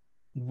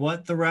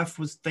what the ref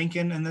was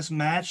thinking in this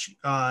match.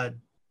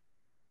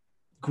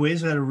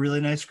 Gwiz had a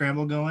really nice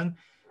scramble going.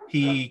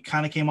 He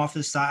kind of came off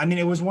the side. I mean,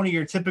 it was one of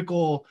your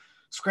typical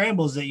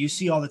scrambles that you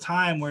see all the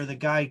time where the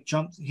guy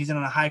jumps, he's in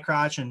on a high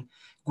crotch, and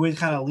Gwiz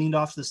kind of leaned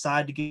off to the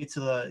side to get to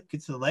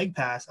the leg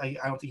pass. I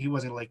don't think he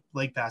wasn't like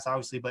leg pass,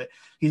 obviously, but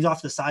he's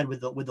off the side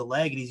with the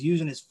leg, and he's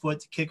using his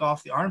foot to kick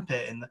off the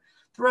armpit. And the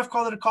ref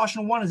called it a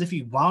caution one, as if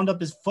he wound up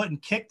his foot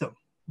and kicked him.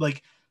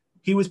 Like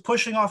he was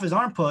pushing off his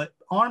armpit,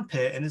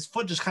 and his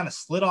foot just kind of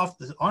slid off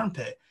the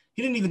armpit.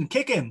 He didn't even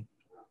kick him.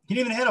 He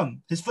didn't even hit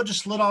him. His foot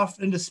just slid off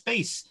into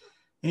space,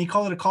 and he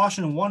called it a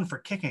caution one for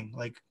kicking.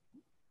 Like,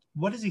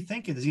 what is he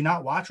thinking? Does he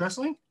not watch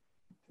wrestling?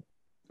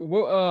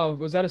 What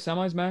was that a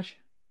semis match?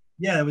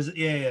 Yeah, it was.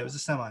 Yeah, it was the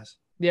semis.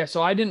 Yeah,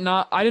 so I didn't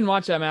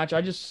watch that match.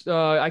 I just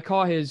I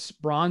caught his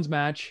bronze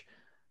match,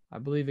 I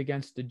believe,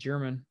 against the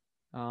German.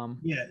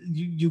 Yeah,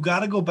 you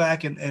got to go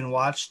back and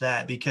watch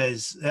that,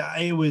 because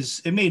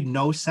it made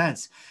no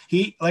sense.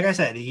 He, like I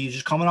said, he's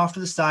just coming off to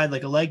the side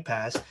like a leg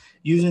pass,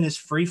 using his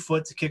free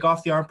foot to kick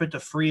off the armpit to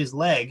free his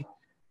leg.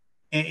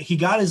 And he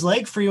got his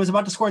leg free. He was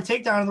about to score a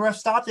takedown, and the ref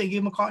stopped it and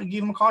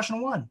gave him a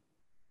caution one.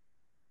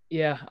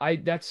 Yeah,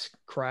 that's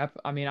crap.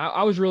 I mean,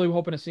 I was really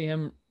hoping to see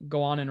him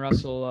go on and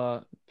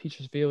wrestle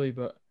Petrashvili,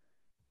 but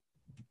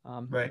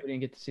right. we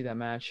didn't get to see that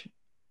match.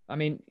 I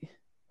mean,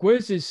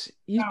 Gwiz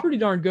he's pretty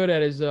darn good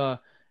at his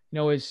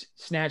his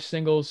snatch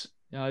singles,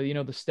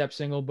 the step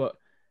single, but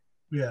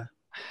yeah,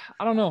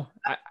 I don't know.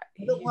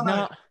 He's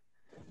not.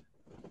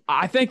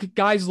 I think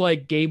guys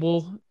like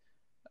Gable,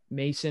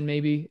 Mason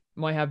maybe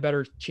might have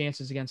better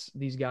chances against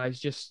these guys.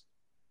 Just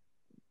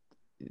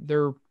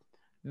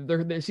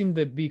they seem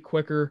to be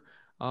quicker.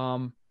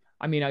 I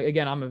mean,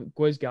 again, I'm a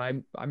Gwiz guy.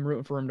 I'm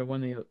rooting for him to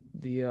win to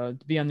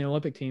be on the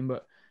Olympic team,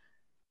 but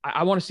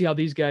I want to see how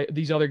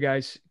these other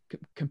guys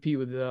compete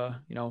with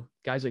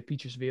guys like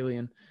Petrashvili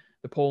and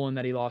the Poland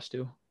that he lost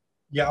to.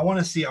 Yeah, I want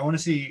to see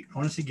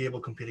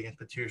Gable compete against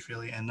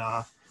Petrashvili and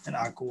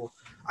Akul.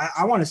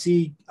 I want to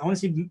see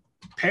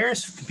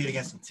Paris compete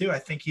against him too. I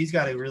think he's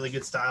got a really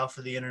good style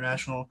for the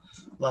international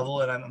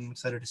level, and I'm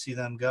excited to see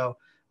them go.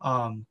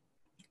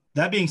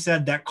 That being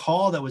said, that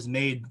call that was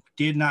made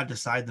did not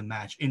decide the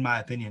match, in my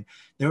opinion.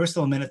 There was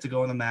still a minute to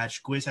go in the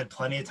match. Gwiz had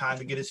plenty of time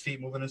to get his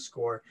feet moving and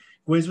score.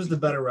 Gwiz was the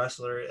better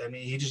wrestler. I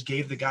mean, he just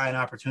gave the guy an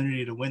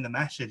opportunity to win the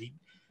match that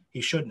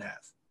he shouldn't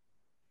have.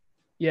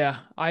 Yeah,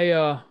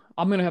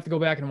 I'm gonna have to go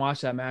back and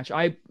watch that match.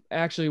 I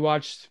actually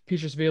watched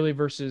Petrashvili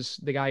versus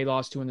the guy he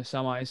lost to in the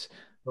semis.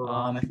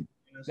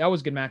 That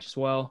was a good match as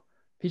well.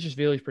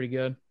 Petrashvili's pretty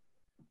good.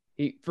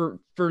 He for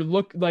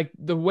look like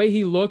the way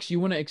he looks, you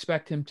wouldn't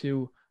expect him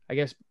to, I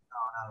guess,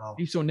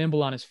 he's so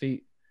nimble on his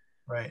feet.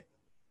 Right.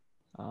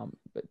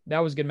 But that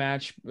was a good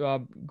match.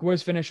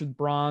 Gwiz finished with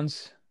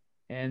bronze,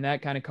 and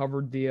that kind of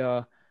covered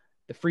the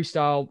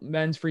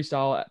men's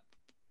freestyle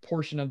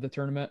portion of the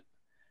tournament.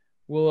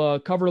 We'll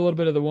cover a little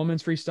bit of the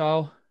women's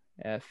freestyle.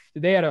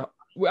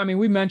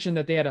 We mentioned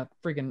that they had a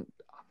freaking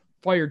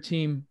fired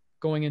team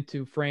going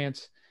into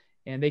France,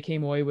 and they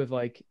came away with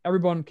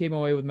everyone came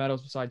away with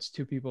medals besides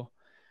two people.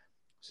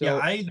 So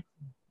yeah,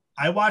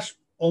 I watched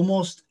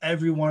almost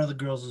every one of the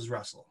girls'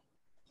 wrestle.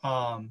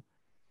 I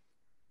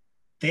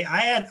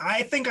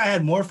think I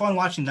had more fun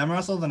watching them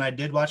wrestle than I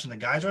did watching the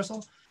guys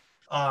wrestle.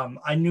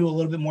 I knew a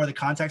little bit more of the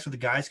context with the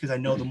guys because I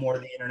know the more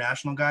of the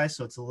international guys,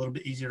 so it's a little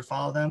bit easier to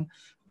follow them.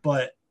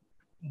 But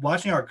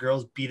watching our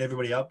girls beat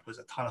everybody up was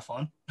a ton of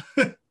fun.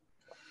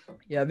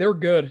 Yeah, they're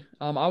good.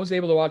 I was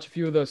able to watch a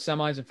few of the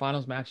semis and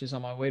finals matches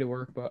on my way to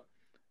work, but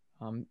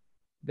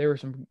there were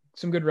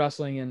some good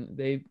wrestling, and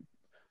they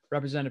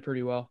represented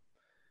pretty well.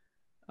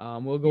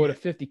 We'll go to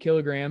 50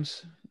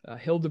 kilograms.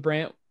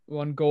 Hildebrandt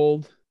won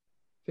gold.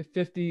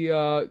 50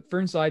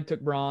 Fernside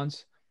took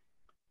bronze.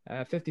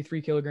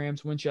 53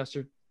 kilograms,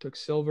 Winchester took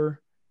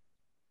silver.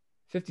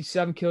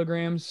 57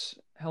 kilograms,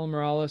 Helen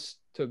Morales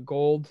took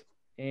gold,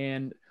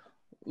 and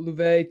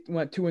Louvet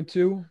went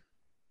 2-2.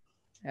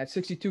 At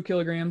 62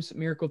 kilograms,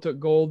 Miracle took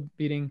gold,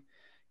 beating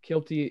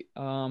Kilty,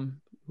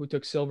 who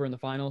took silver in the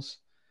finals.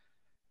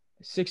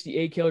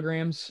 68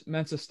 kilograms,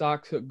 Mensa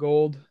Stock took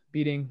gold,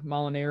 beating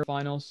Molinaro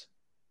finals.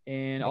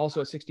 And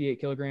also at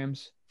 68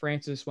 kilograms,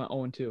 Francis went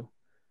 0-2.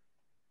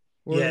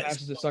 What were the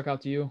matches that stuck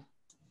out to you?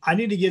 I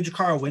need to give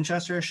Jakara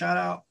Winchester a shout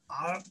out.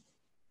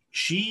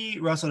 She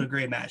wrestled a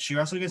great match. She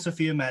wrestled against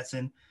Sophia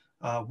Metzen,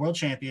 world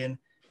champion,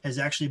 has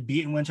actually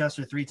beaten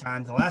Winchester 3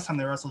 times. The last time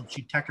they wrestled,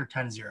 she teched her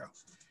 10-0.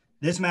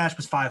 This match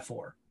was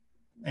 5-4,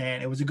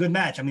 and it was a good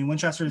match. I mean,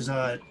 Winchester's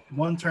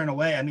one turn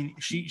away. I mean,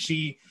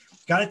 she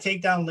got a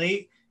takedown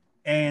late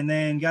and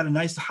then got a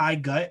nice high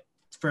gut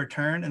for a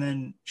turn, and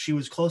then she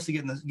was close to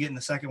getting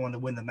the second one to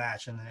win the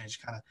match, and then it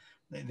just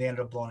they ended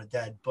up blowing it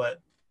dead.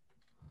 But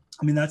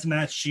I mean, that's a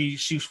match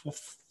she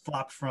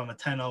flopped from a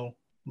 10-0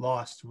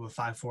 loss to a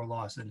 5-4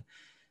 loss, and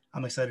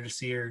I'm excited to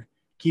see her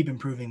keep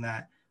improving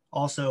that.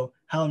 Also,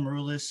 Helen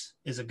Maroulis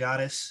is a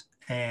goddess,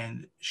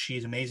 and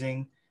she's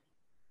amazing.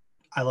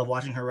 I love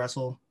watching her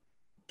wrestle.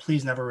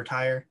 Please never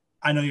retire.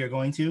 I know you're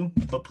going to,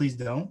 but please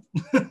don't.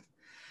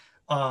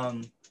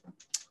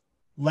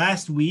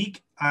 Last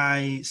week,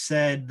 I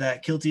said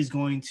that Kilty is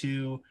going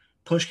to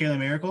push Kayla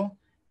Miracle.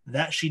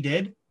 That she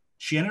did.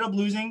 She ended up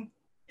losing.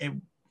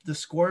 The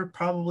score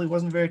probably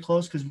wasn't very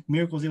close because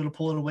Miracle was able to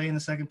pull it away in the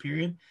second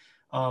period.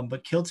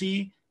 But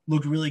Kilty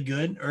looked really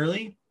good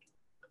early.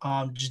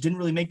 Just didn't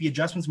really make the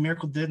adjustments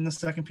Miracle did in the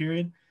second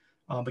period.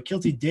 But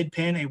Kilty did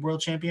pin a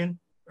world champion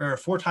or a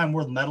 4-time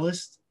world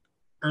medalist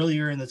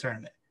earlier in the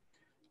tournament.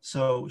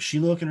 So she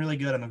looking really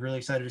good. I'm really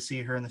excited to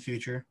see her in the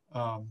future.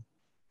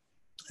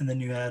 And then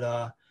you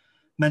had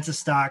Mensa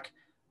Stock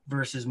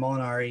versus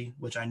Molinari,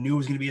 which I knew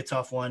was going to be a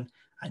tough one.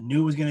 I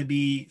knew it was going to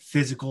be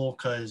physical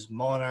because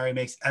Molinari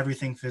makes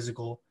everything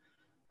physical.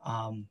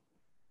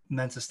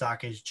 Mensa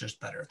Stock is just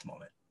better at the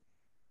moment.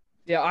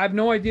 Yeah, I have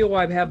no idea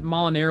why I have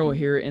Molinaro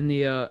here in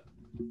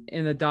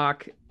the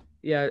doc.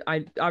 Yeah,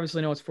 I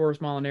obviously know it's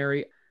Forrest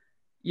Molinari.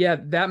 Yeah,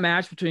 that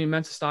match between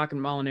Mensa Stock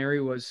and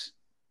Molinari was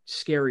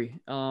scary.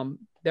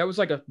 That was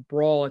like a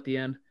brawl at the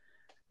end.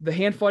 The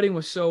hand fighting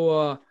was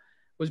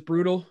was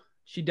brutal.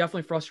 She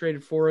definitely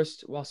frustrated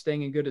Forrest while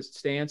staying in good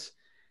stance.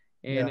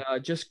 And I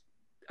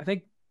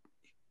think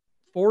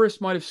Forrest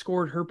might have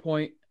scored her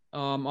point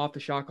off the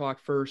shot clock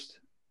first.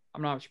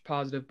 I'm not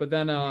positive, but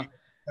then that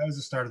was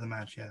the start of the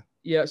match. Yeah.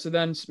 Yeah. So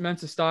then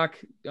Mensa Stock,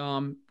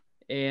 and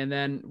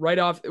then right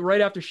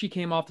after she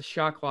came off the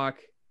shot clock.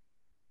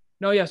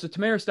 No, yeah. So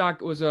Tamara Stock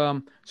was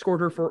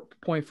scored her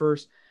point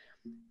first,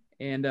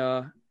 and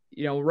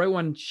right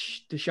when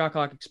the shot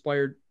clock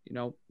expired,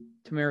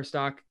 Tamara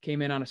Stock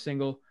came in on a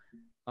single,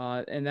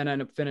 and then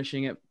ended up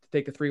finishing it to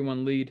take a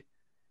 3-1 lead.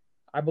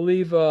 I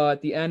believe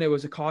at the end it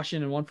was a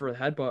caution and one for a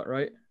headbutt,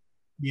 right?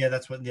 Yeah,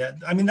 that's what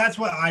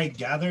I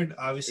gathered.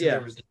 Obviously,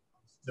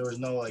 there was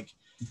no like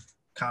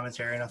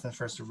commentary or nothing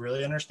for us to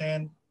really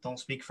understand. Don't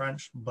speak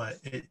French, but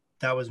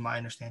that was my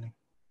understanding.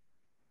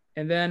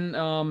 And then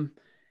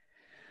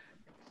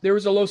there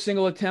was a low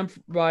single attempt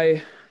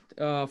by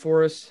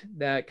Forrest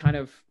that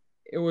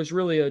it was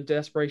really a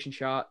desperation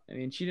shot. I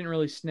mean, she didn't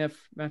really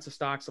sniff Mensa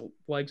Stock's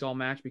legs all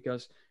match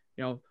because,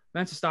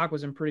 Mensa Stock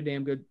was in pretty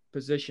damn good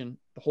position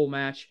the whole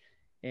match.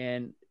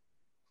 And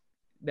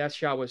that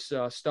shot was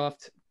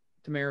stuffed.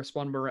 Tamara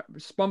spun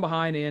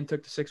behind and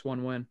took the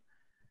 6-1 win.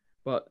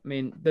 But, I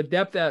mean, the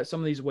depth at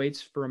some of these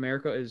weights for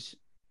America is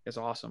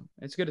awesome.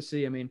 It's good to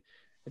see. I mean,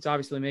 it's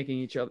obviously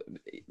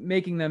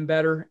making them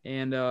better.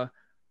 And,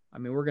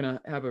 we're going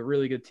to have a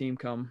really good team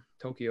come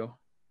Tokyo.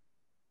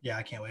 Yeah,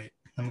 I can't wait.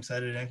 I'm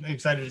excited. I'm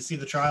excited to see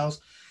the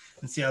trials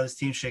and see how this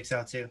team shakes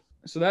out too.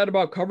 So that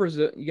about covers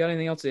it. You got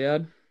anything else to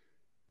add?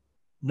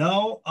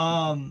 No.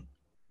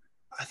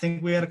 I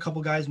think we had a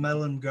couple guys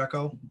medal in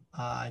Greco.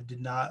 I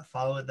did not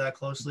follow it that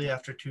closely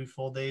after 2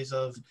 full days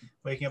of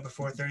waking up at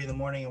 4:30 in the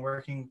morning and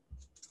working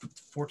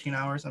 14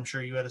 hours. I'm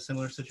sure you had a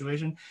similar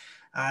situation.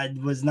 I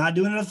was not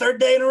doing it a third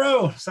day in a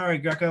row. Sorry,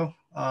 Greco.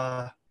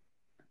 I'm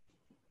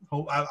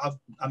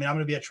going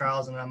to be at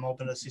trials and I'm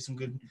hoping to see some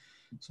good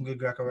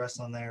Greco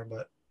wrestling there,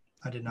 but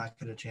I did not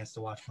get a chance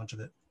to watch much of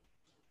it.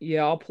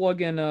 Yeah, I'll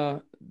plug in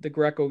the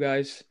Greco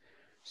guys.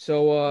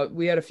 So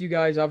we had a few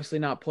guys obviously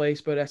not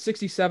placed, but at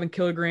 67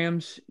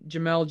 kilograms,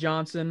 Jamel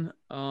Johnson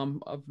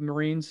of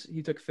Marines,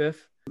 he took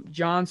 5th.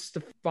 John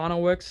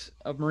Stefanowicz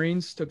of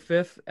Marines took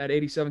 5th at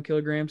 87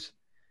 kilograms.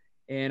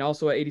 And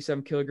also at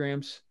 87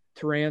 kilograms,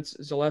 Terrence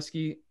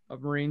Zaleski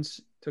of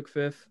Marines took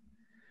 5th.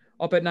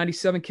 Up at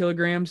 97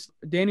 kilograms,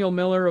 Daniel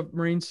Miller of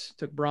Marines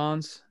took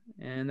bronze,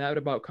 and that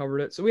about covered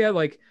it. So we had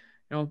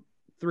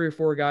 3 or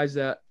 4 guys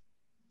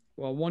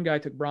one guy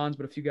took bronze,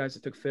 but a few guys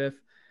that took 5th.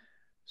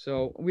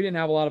 So we didn't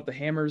have a lot of the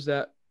hammers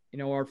that,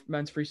 our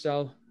men's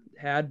freestyle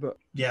had, but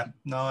yeah,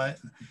 no,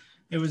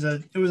 it was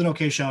an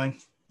okay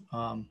showing.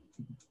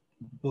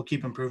 We'll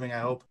keep improving, I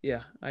hope.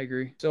 Yeah, I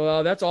agree.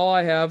 So that's all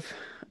I have.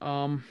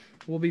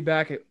 We'll be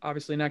back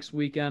obviously next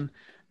weekend.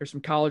 There's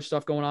some college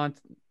stuff going on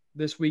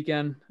this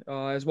weekend,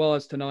 as well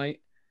as tonight.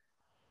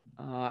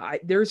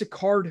 There's a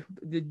card.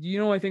 Did you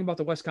know anything about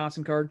the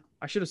Wisconsin card?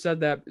 I should have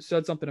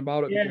said something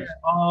about it. Yeah.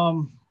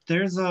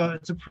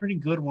 It's a pretty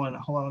good one.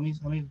 Hold on,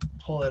 let me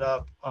pull it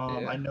up.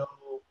 I know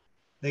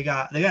they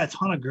got a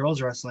ton of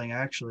girls wrestling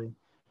actually.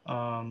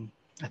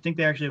 I think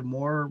they actually have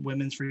more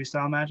women's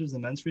freestyle matches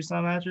than men's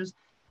freestyle matches.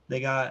 They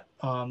got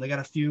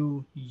a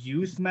few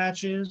youth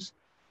matches,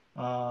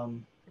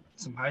 some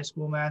high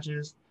school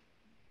matches.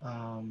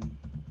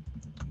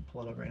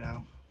 Pull it up right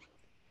now.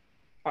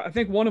 I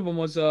think one of them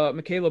was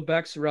Michaela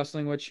Beck's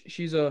wrestling, which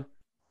she's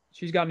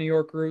got New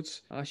York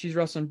roots. She's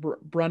wrestling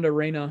Brenda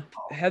Reyna.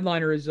 The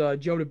headliner is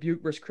Joe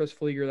Dubuque versus Chris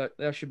Flieger.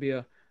 That should be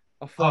a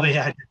fun,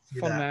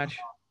 fun match.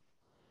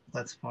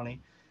 That's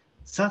funny.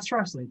 Seth's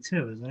wrestling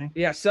too, isn't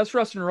he? Yeah, Seth's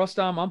wrestling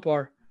Rustam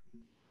Umpar.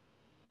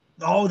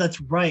 Oh, that's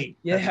right.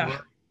 Yeah.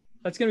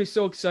 That's going to be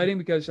so exciting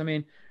because,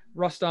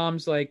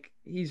 Rustam's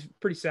he's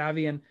pretty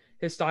savvy and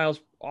his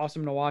style's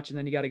awesome to watch. And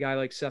then you got a guy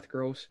like Seth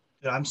Gross.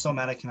 Dude, I'm so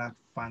mad I cannot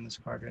find this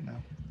card right now.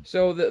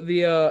 So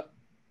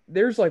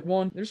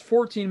there's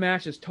 14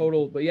 matches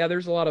total, but yeah,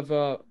 there's a lot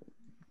of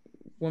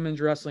women's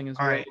wrestling as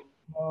All well. right.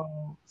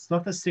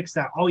 Stuff that sticks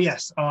out. Oh,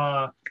 yes.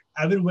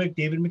 Evan Wick,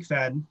 David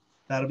McFadden.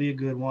 That'll be a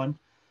good one.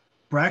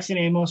 Braxton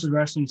Amos is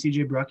wrestling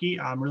CJ Brucky.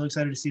 I'm really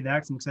excited to see that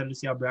because I'm excited to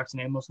see how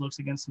Braxton Amos looks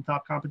against some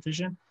top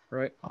competition.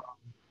 Right.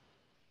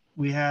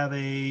 We have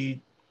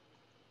a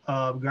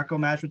Greco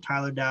match with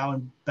Tyler Dow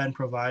and Ben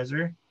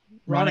Provisor.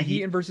 Rana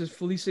Heaton versus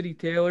Felicity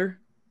Taylor.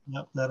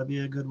 Yep, that'll be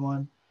a good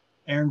one.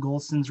 Aaron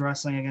Goldston's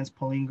wrestling against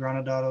Pauline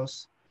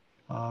Granados.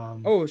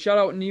 Shout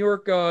out New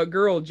York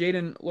girl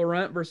Jaden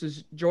Laurent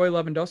versus Joy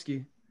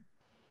Lewandowski.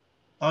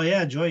 Oh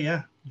yeah, Joy.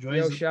 Yeah,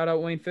 Joy. Shout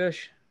out Wayne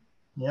Fish.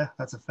 Yeah,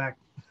 that's a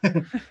fact.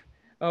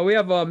 We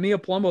have Mia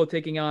Plumbo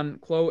taking on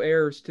Chloe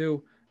Ayers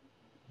too.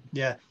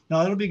 Yeah,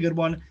 no, it'll be a good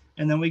one.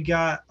 And then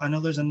I know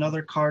there's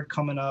another card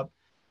coming up.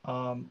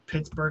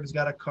 Pittsburgh's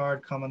got a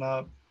card coming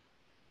up.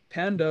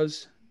 Penn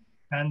does.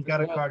 Penn's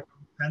got a card.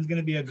 Penn's going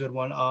to be a good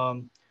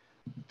one.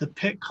 The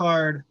Pitt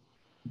card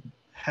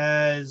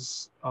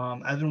has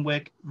Evan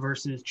Wick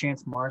versus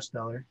Chance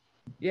Marsteller.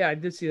 Yeah, I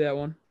did see that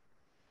one.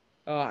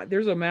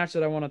 There's a match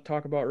that I want to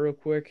talk about real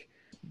quick.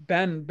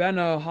 Ben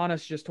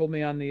Hannes just told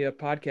me on the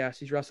podcast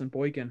he's wrestling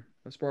Boykin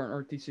of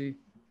Spartan RTC.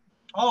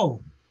 Oh,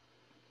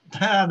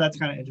 that's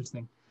kind of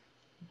interesting.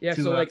 Yeah,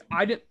 so like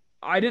I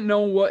didn't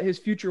know what his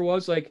future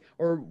was like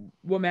or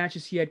what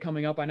matches he had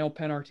coming up. I know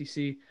Penn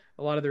RTC,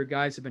 a lot of their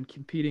guys have been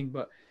competing,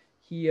 but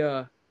he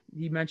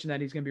mentioned that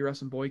he's going to be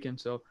wrestling Boykin,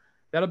 so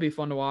that'll be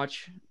fun to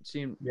watch.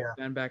 Seeing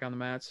Ben back on the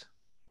mats.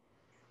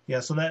 Yeah,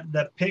 so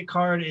that Pitt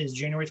card is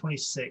January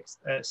 26th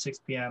at 6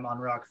 p.m. on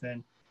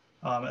Rockfin.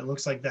 It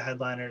looks like the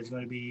headliner is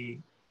going to be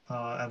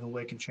Evan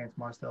Wick and Chance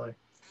Marsteller.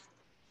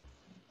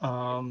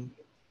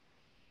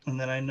 And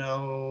then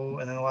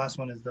the last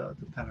one is the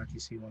Penn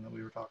RTC one that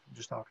we were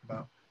talking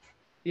about.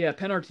 Yeah,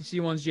 Penn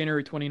RTC one's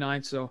January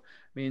 29th. So, I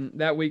mean,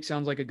 that week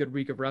sounds like a good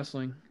week of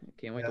wrestling.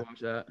 Can't wait to watch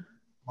that.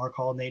 Mark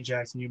Hall, Nate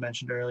Jackson, you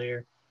mentioned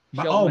earlier.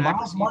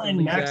 Miles Martin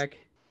and Max.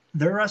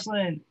 They're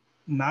wrestling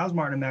Miles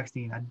Martin and Max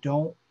Dean.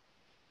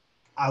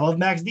 I love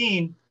Max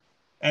Dean,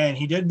 and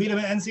he did beat him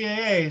at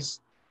NCAAs,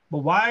 but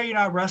why are you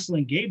not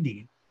wrestling Gabe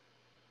Dean?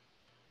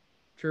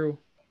 True.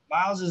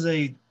 Miles is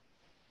a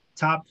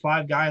top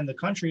 5 guy in the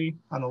country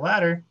on the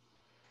ladder.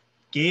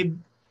 Gabe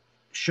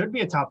should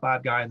be a top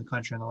 5 guy in the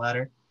country on the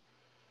ladder.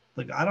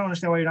 Like, I don't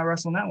understand why you're not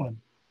wrestling that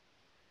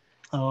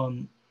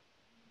one.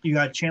 You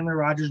got Chandler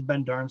Rogers,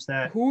 Ben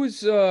Darmstadt.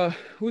 Who's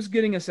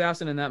getting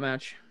Assassin in that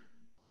match?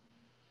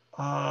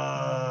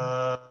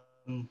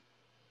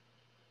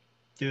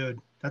 Dude,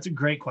 that's a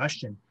great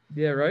question.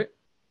 Yeah, right.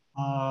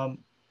 I'm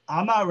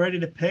not ready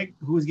to pick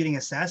who's getting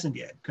Assassin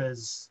yet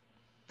because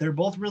they're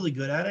both really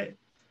good at it.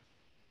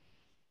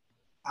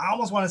 I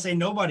almost want to say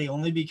nobody,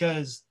 only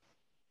because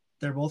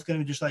they're both going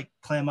to just like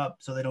clam up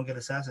so they don't get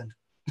assassinated.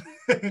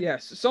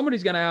 Yes,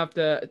 somebody's gonna have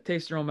to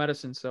taste their own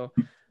medicine. So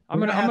I'm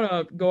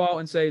gonna go out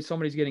and say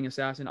somebody's getting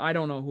assassin. I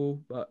don't know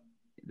who, but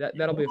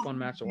that'll be a fun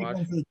match to watch.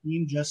 For the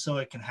team just so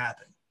it can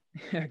happen.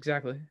 Yeah,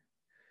 exactly.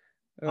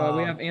 We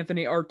have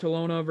Anthony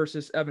Artolona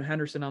versus Evan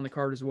Henderson on the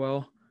card as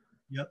well.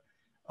 Yep.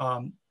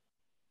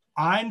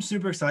 I'm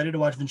super excited to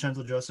watch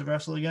Vincenzo Joseph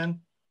wrestle again.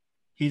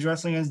 He's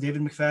wrestling against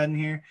David McFadden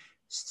here.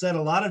 Said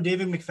a lot of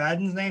David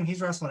McFadden's name.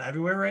 He's wrestling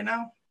everywhere right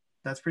now.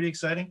 That's pretty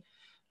exciting.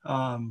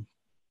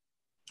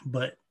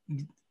 But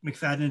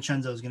McFadden and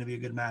Chenzo is going to be a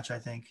good match, I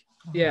think.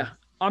 Yeah,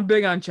 I'm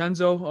big on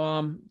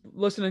Chenzo.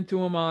 Listening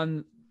to him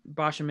on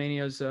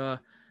Bashamania's,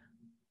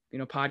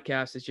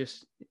 podcast is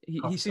just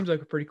he seems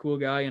like a pretty cool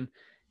guy, and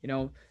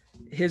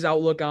his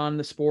outlook on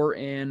the sport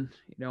and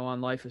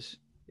on life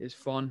is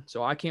fun.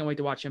 So I can't wait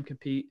to watch him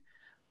compete,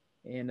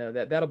 and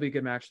that'll be a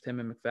good match with him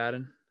and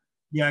McFadden.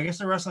 Yeah, I guess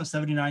they're wrestling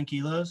 79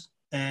 kilos,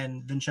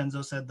 and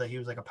Vincenzo said that he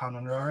was like a pound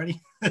under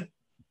already.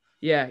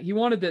 Yeah, he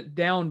wanted it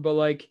down, but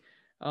like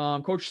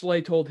Coach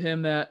Slay told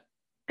him that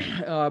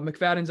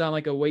McFadden's on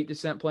like a weight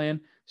descent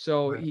plan,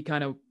 so he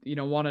kind of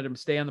wanted him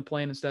to stay on the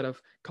plane instead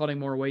of cutting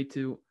more weight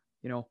to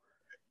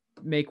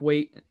make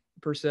weight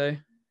per se.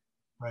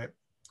 Right.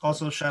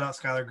 Also, shout out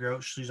Skylar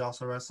Groch. She's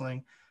also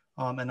wrestling.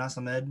 And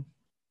Nasamed.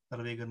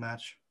 That'll be a good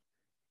match.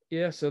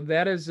 Yeah, so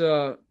that is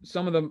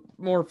some of the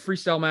more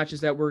freestyle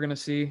matches that we're going to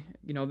see.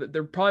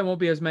 There probably won't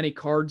be as many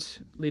cards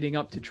leading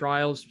up to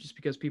trials just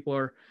because people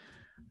are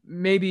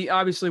maybe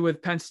obviously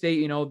with Penn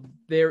State,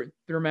 their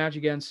match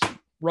against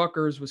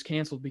Rutgers was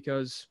canceled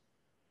because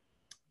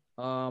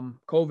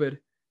COVID.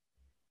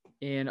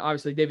 And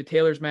obviously David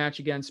Taylor's match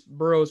against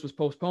Burroughs was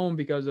postponed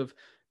because of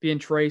being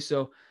traced.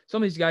 So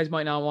some of these guys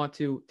might not want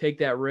to take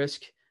that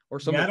risk, or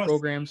some of the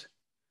programs.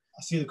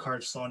 I see the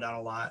cards slowing down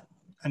a lot.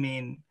 I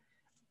mean,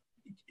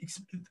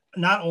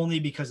 not only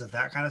because of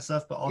that kind of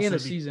stuff, but also the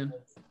season.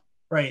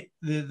 Right.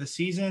 The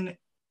season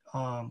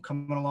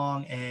coming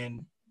along,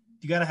 and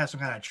you got to have some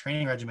kind of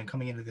training regimen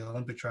coming into the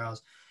Olympic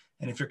trials.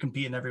 And if you're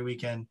competing every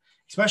weekend,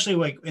 especially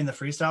like in the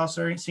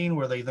freestyle scene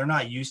where they're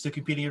not used to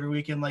competing every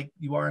weekend like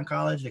you are in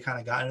college, they kind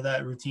of got into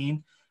that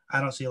routine. I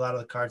don't see a lot of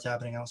the cards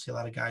happening. I don't see a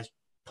lot of guys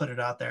put it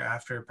out there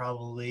after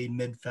probably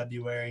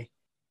mid-February.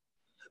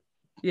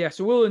 Yeah,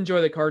 so we'll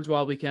enjoy the cards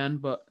while we can,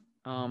 but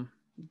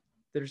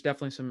there's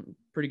definitely some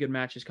pretty good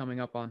matches coming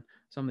up on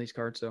some of these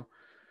cards. So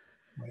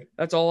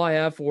that's all I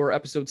have for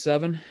episode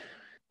 7.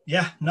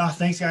 Yeah, no,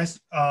 thanks guys.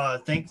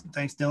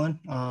 Thanks Dylan.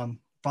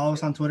 Follow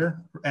us on Twitter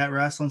at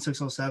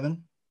Wrestling607.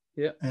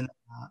 Yeah. And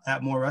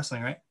at More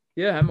Wrestling, right?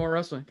 Yeah, at More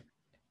Wrestling.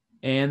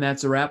 And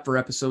that's a wrap for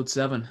episode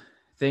 7.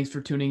 Thanks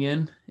for tuning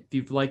in. If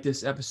you've liked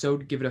this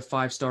episode, give it a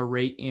 5-star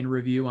rate and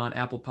review on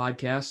Apple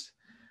Podcasts.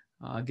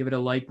 Give it a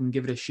like and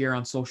give it a share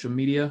on social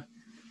media.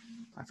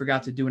 I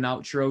forgot to do an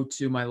outro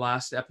to my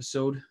last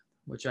episode,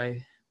 which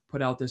I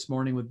put out this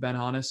morning with Ben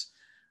Hannes.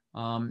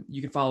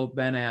 You can follow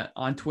Ben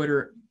on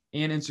Twitter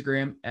and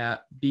Instagram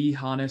at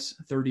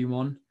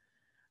bhannes31.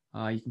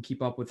 You can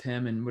keep up with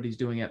him and what he's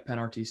doing at Penn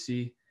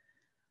RTC.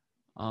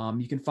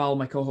 You can follow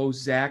my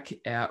co-host Zach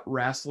at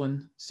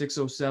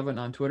Rasslin607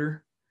 on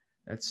Twitter.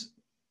 That's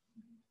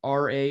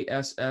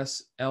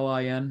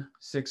RASSLIN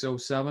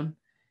 607.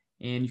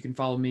 And you can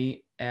follow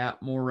me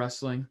at More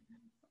Wrestling.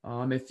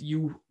 If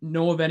you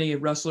know of any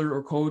wrestler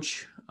or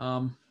coach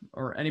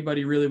or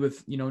anybody really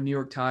with New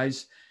York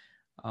ties,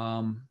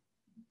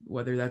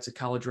 whether that's a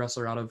college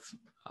wrestler out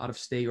of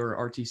state or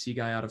RTC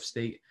guy out of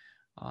state,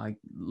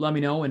 let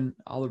me know and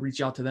I'll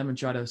reach out to them and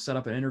try to set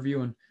up an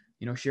interview and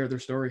share their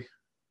story.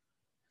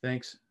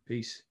 Thanks.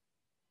 Peace.